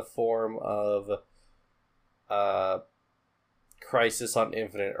in the form of Crisis on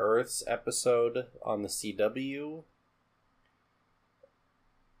Infinite Earths episode on the CW.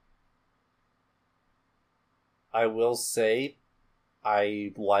 I will say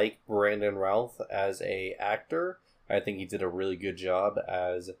I like Brandon Routh as a actor. I think he did a really good job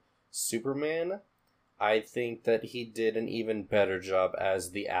as Superman. I think that he did an even better job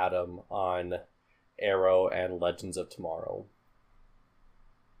as the Atom on Arrow and Legends of Tomorrow.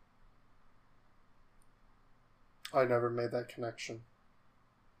 I never made that connection.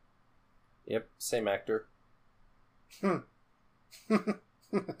 Yep, same actor. That's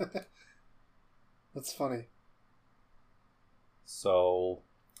funny. So,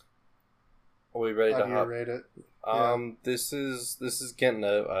 are we ready How to do you rate it? This is getting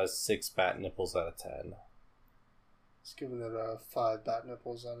a 6 bat nipples out of 10. It's giving it a 5 bat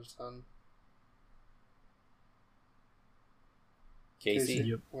nipples out of 10. Casey?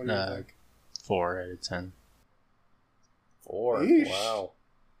 Yep. What do you think? 4 out of 10. 4. Eesh. Wow.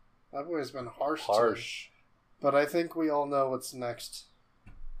 That boy's been harsh. Harsh. But I think we all know what's next.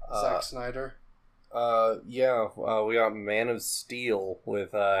 Zack Snyder. We got Man of Steel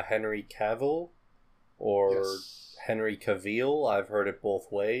with Henry Cavill or Yes. Henry Cavill. I've heard it both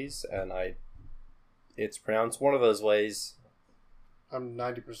ways, and it's pronounced one of those ways. I'm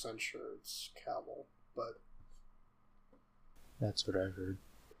 90% sure it's Cavill, but That's what I've heard.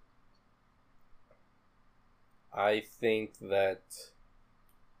 I think that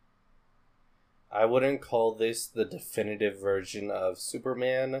I wouldn't call this the definitive version of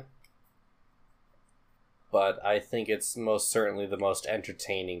Superman. but I think it's most certainly the most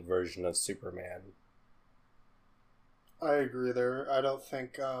entertaining version of Superman. I agree there. I don't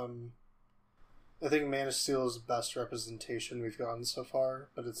think, I think Man of Steel is the best representation we've gotten so far,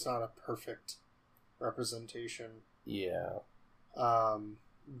 but it's not a perfect representation. Yeah.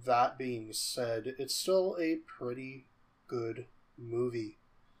 That being said, it's still a pretty good movie.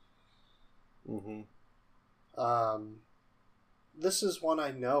 Mm-hmm. This is one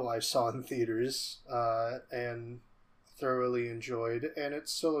I know I saw in theaters, and thoroughly enjoyed, and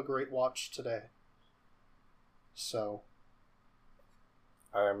it's still a great watch today. So,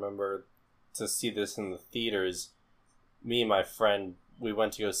 I remember to see this in the theaters, me and my friend, we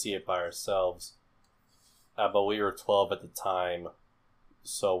went to go see it by ourselves, but we were 12 at the time,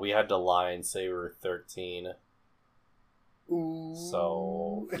 so we had to lie and say we were 13. ooh.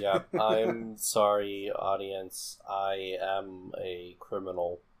 So, yeah, I'm sorry, audience. I am a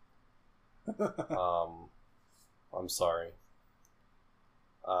criminal. I'm sorry.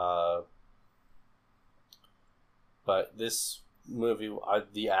 But this movie,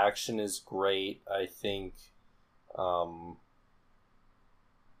 the action is great. I think the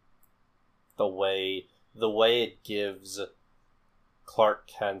way it gives Clark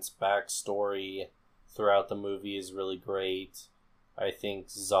Kent's backstory throughout the movie is really great. I think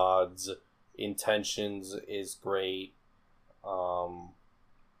Zod's intentions is great.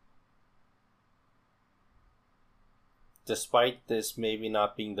 Despite this maybe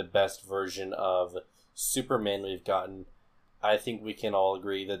not being the best version of Superman we've gotten, I think we can all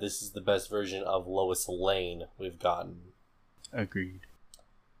agree that this is the best version of Lois Lane we've gotten. Agreed.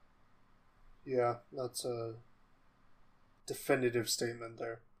 Yeah, that's a definitive statement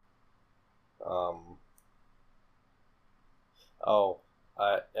there.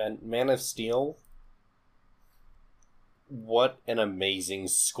 And Man of Steel, what an amazing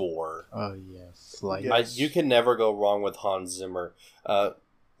score. Oh yeah, Flight. Yes. You can never go wrong with Hans Zimmer.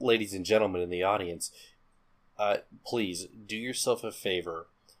 Ladies and gentlemen in the audience, please do yourself a favor.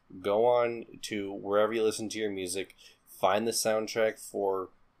 Go on to wherever you listen to your music, find the soundtrack for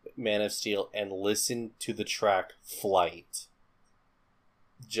Man of Steel, and listen to the track Flight.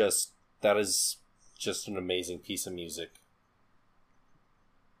 That is just an amazing piece of music.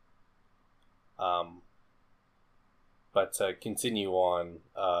 But to continue on,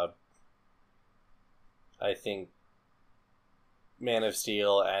 I think Man of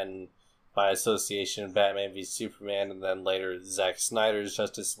Steel and by association Batman v Superman, and then later Zack Snyder's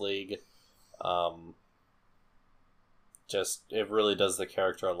Justice League, it really does the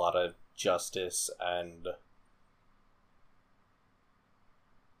character a lot of justice and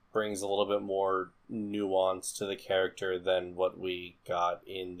brings a little bit more nuance to the character than what we got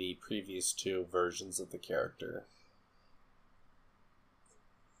in the previous two versions of the character.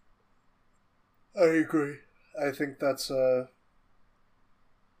 I agree. I think that's I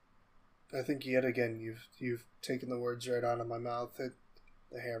think yet again you've taken the words right out of my mouth. Hit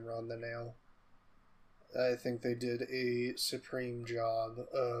the hammer on the nail. I think they did a supreme job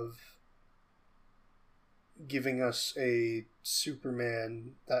of giving us a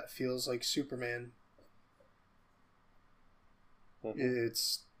Superman that feels like Superman. Mm-hmm.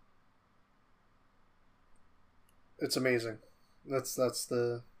 It's amazing. That's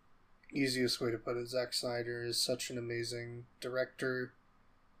the easiest way to put it. Zack Snyder is such an amazing director.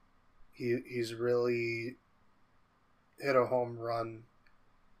 He's really hit a home run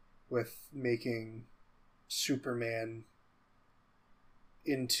with making Superman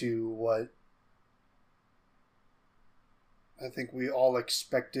into what I think we all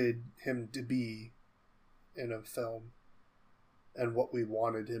expected him to be in a film, and what we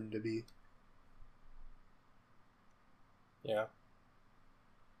wanted him to be. Yeah.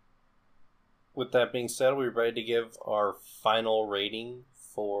 With that being said, are we ready to give our final rating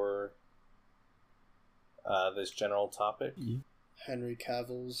for this general topic? Yeah. Henry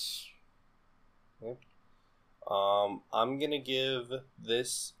Cavill's. Yeah. I'm gonna give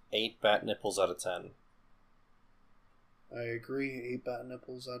this 8 bat nipples out of 10. I agree. 8 bat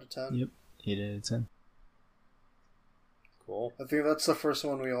nipples out of 10. Yep. 8 out of 10. Cool. I think that's the first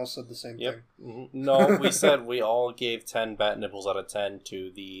one we all said the same Yep. thing. Mm-hmm. No, we said we all gave 10 bat nipples out of 10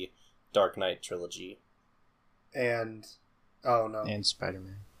 to the Dark Knight trilogy. And oh no. And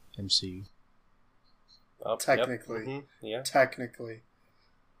Spider-Man. MCU. Oh, Technically. Yep. Mm-hmm. Yeah. Technically.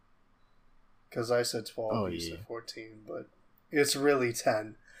 Because I said 12, Oh, you yeah. said 14, but it's really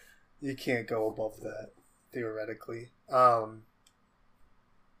 10. You can't go above that, theoretically.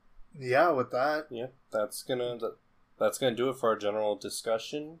 Yeah, with that. Yeah, that's gonna do it for our general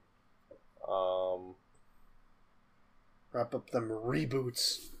discussion. Wrap up them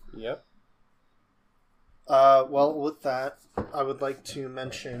reboots. Yep. Well, with that, I would like to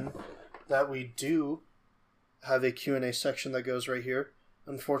mention that we do have a Q&A section that goes right here.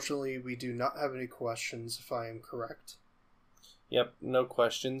 Unfortunately, we do not have any questions, if I am correct. Yep, no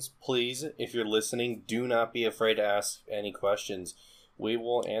questions. Please, if you're listening, do not be afraid to ask any questions. We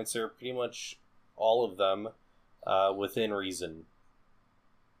will answer pretty much all of them within reason.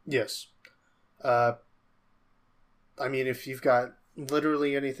 Yes. I mean, if you've got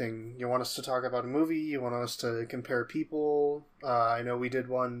literally anything, you want us to talk about a movie, you want us to compare people, I know we did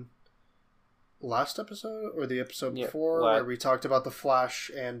one last episode, or the episode before, where we talked about the Flash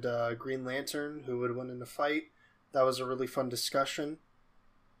and Green Lantern, who would win in a fight. That was a really fun discussion.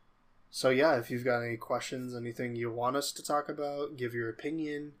 So yeah, if you've got any questions, anything you want us to talk about, give your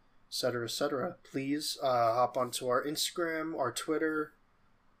opinion, etc., please hop onto our Instagram, our Twitter.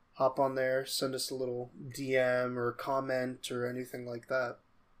 Hop on there, send us a little DM or comment or anything like that.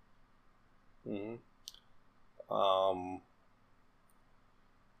 Mm-hmm.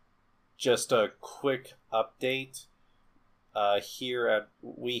 Just a quick update. Here at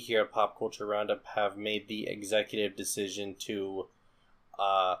Pop Culture Roundup have made the executive decision to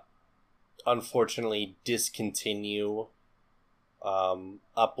unfortunately discontinue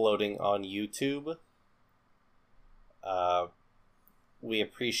uploading on YouTube. We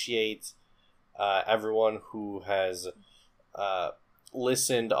appreciate everyone who has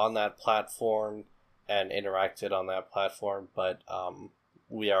listened on that platform and interacted on that platform, but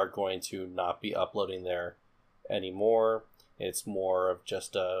we are going to not be uploading there anymore. It's more of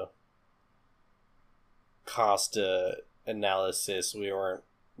just a cost analysis. We weren't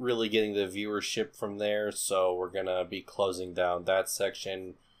really getting the viewership from there, so we're going to be closing down that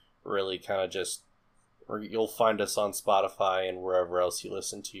section. Really kind of just... You'll find us on Spotify and wherever else you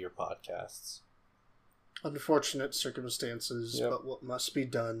listen to your podcasts. Unfortunate circumstances, but what must be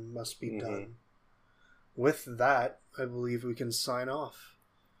done must be done. With that, I believe we can sign off.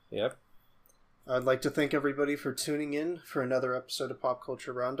 Yep. I'd like to thank everybody for tuning in for another episode of Pop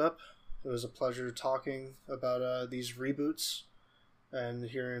Culture Roundup. It was a pleasure talking about these reboots and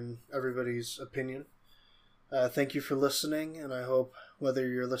hearing everybody's opinion. Thank you for listening, and I hope whether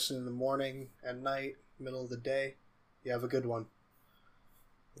you're listening in the morning, at night, middle of the day, you have a good one.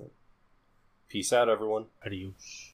 Peace out, everyone. Adios.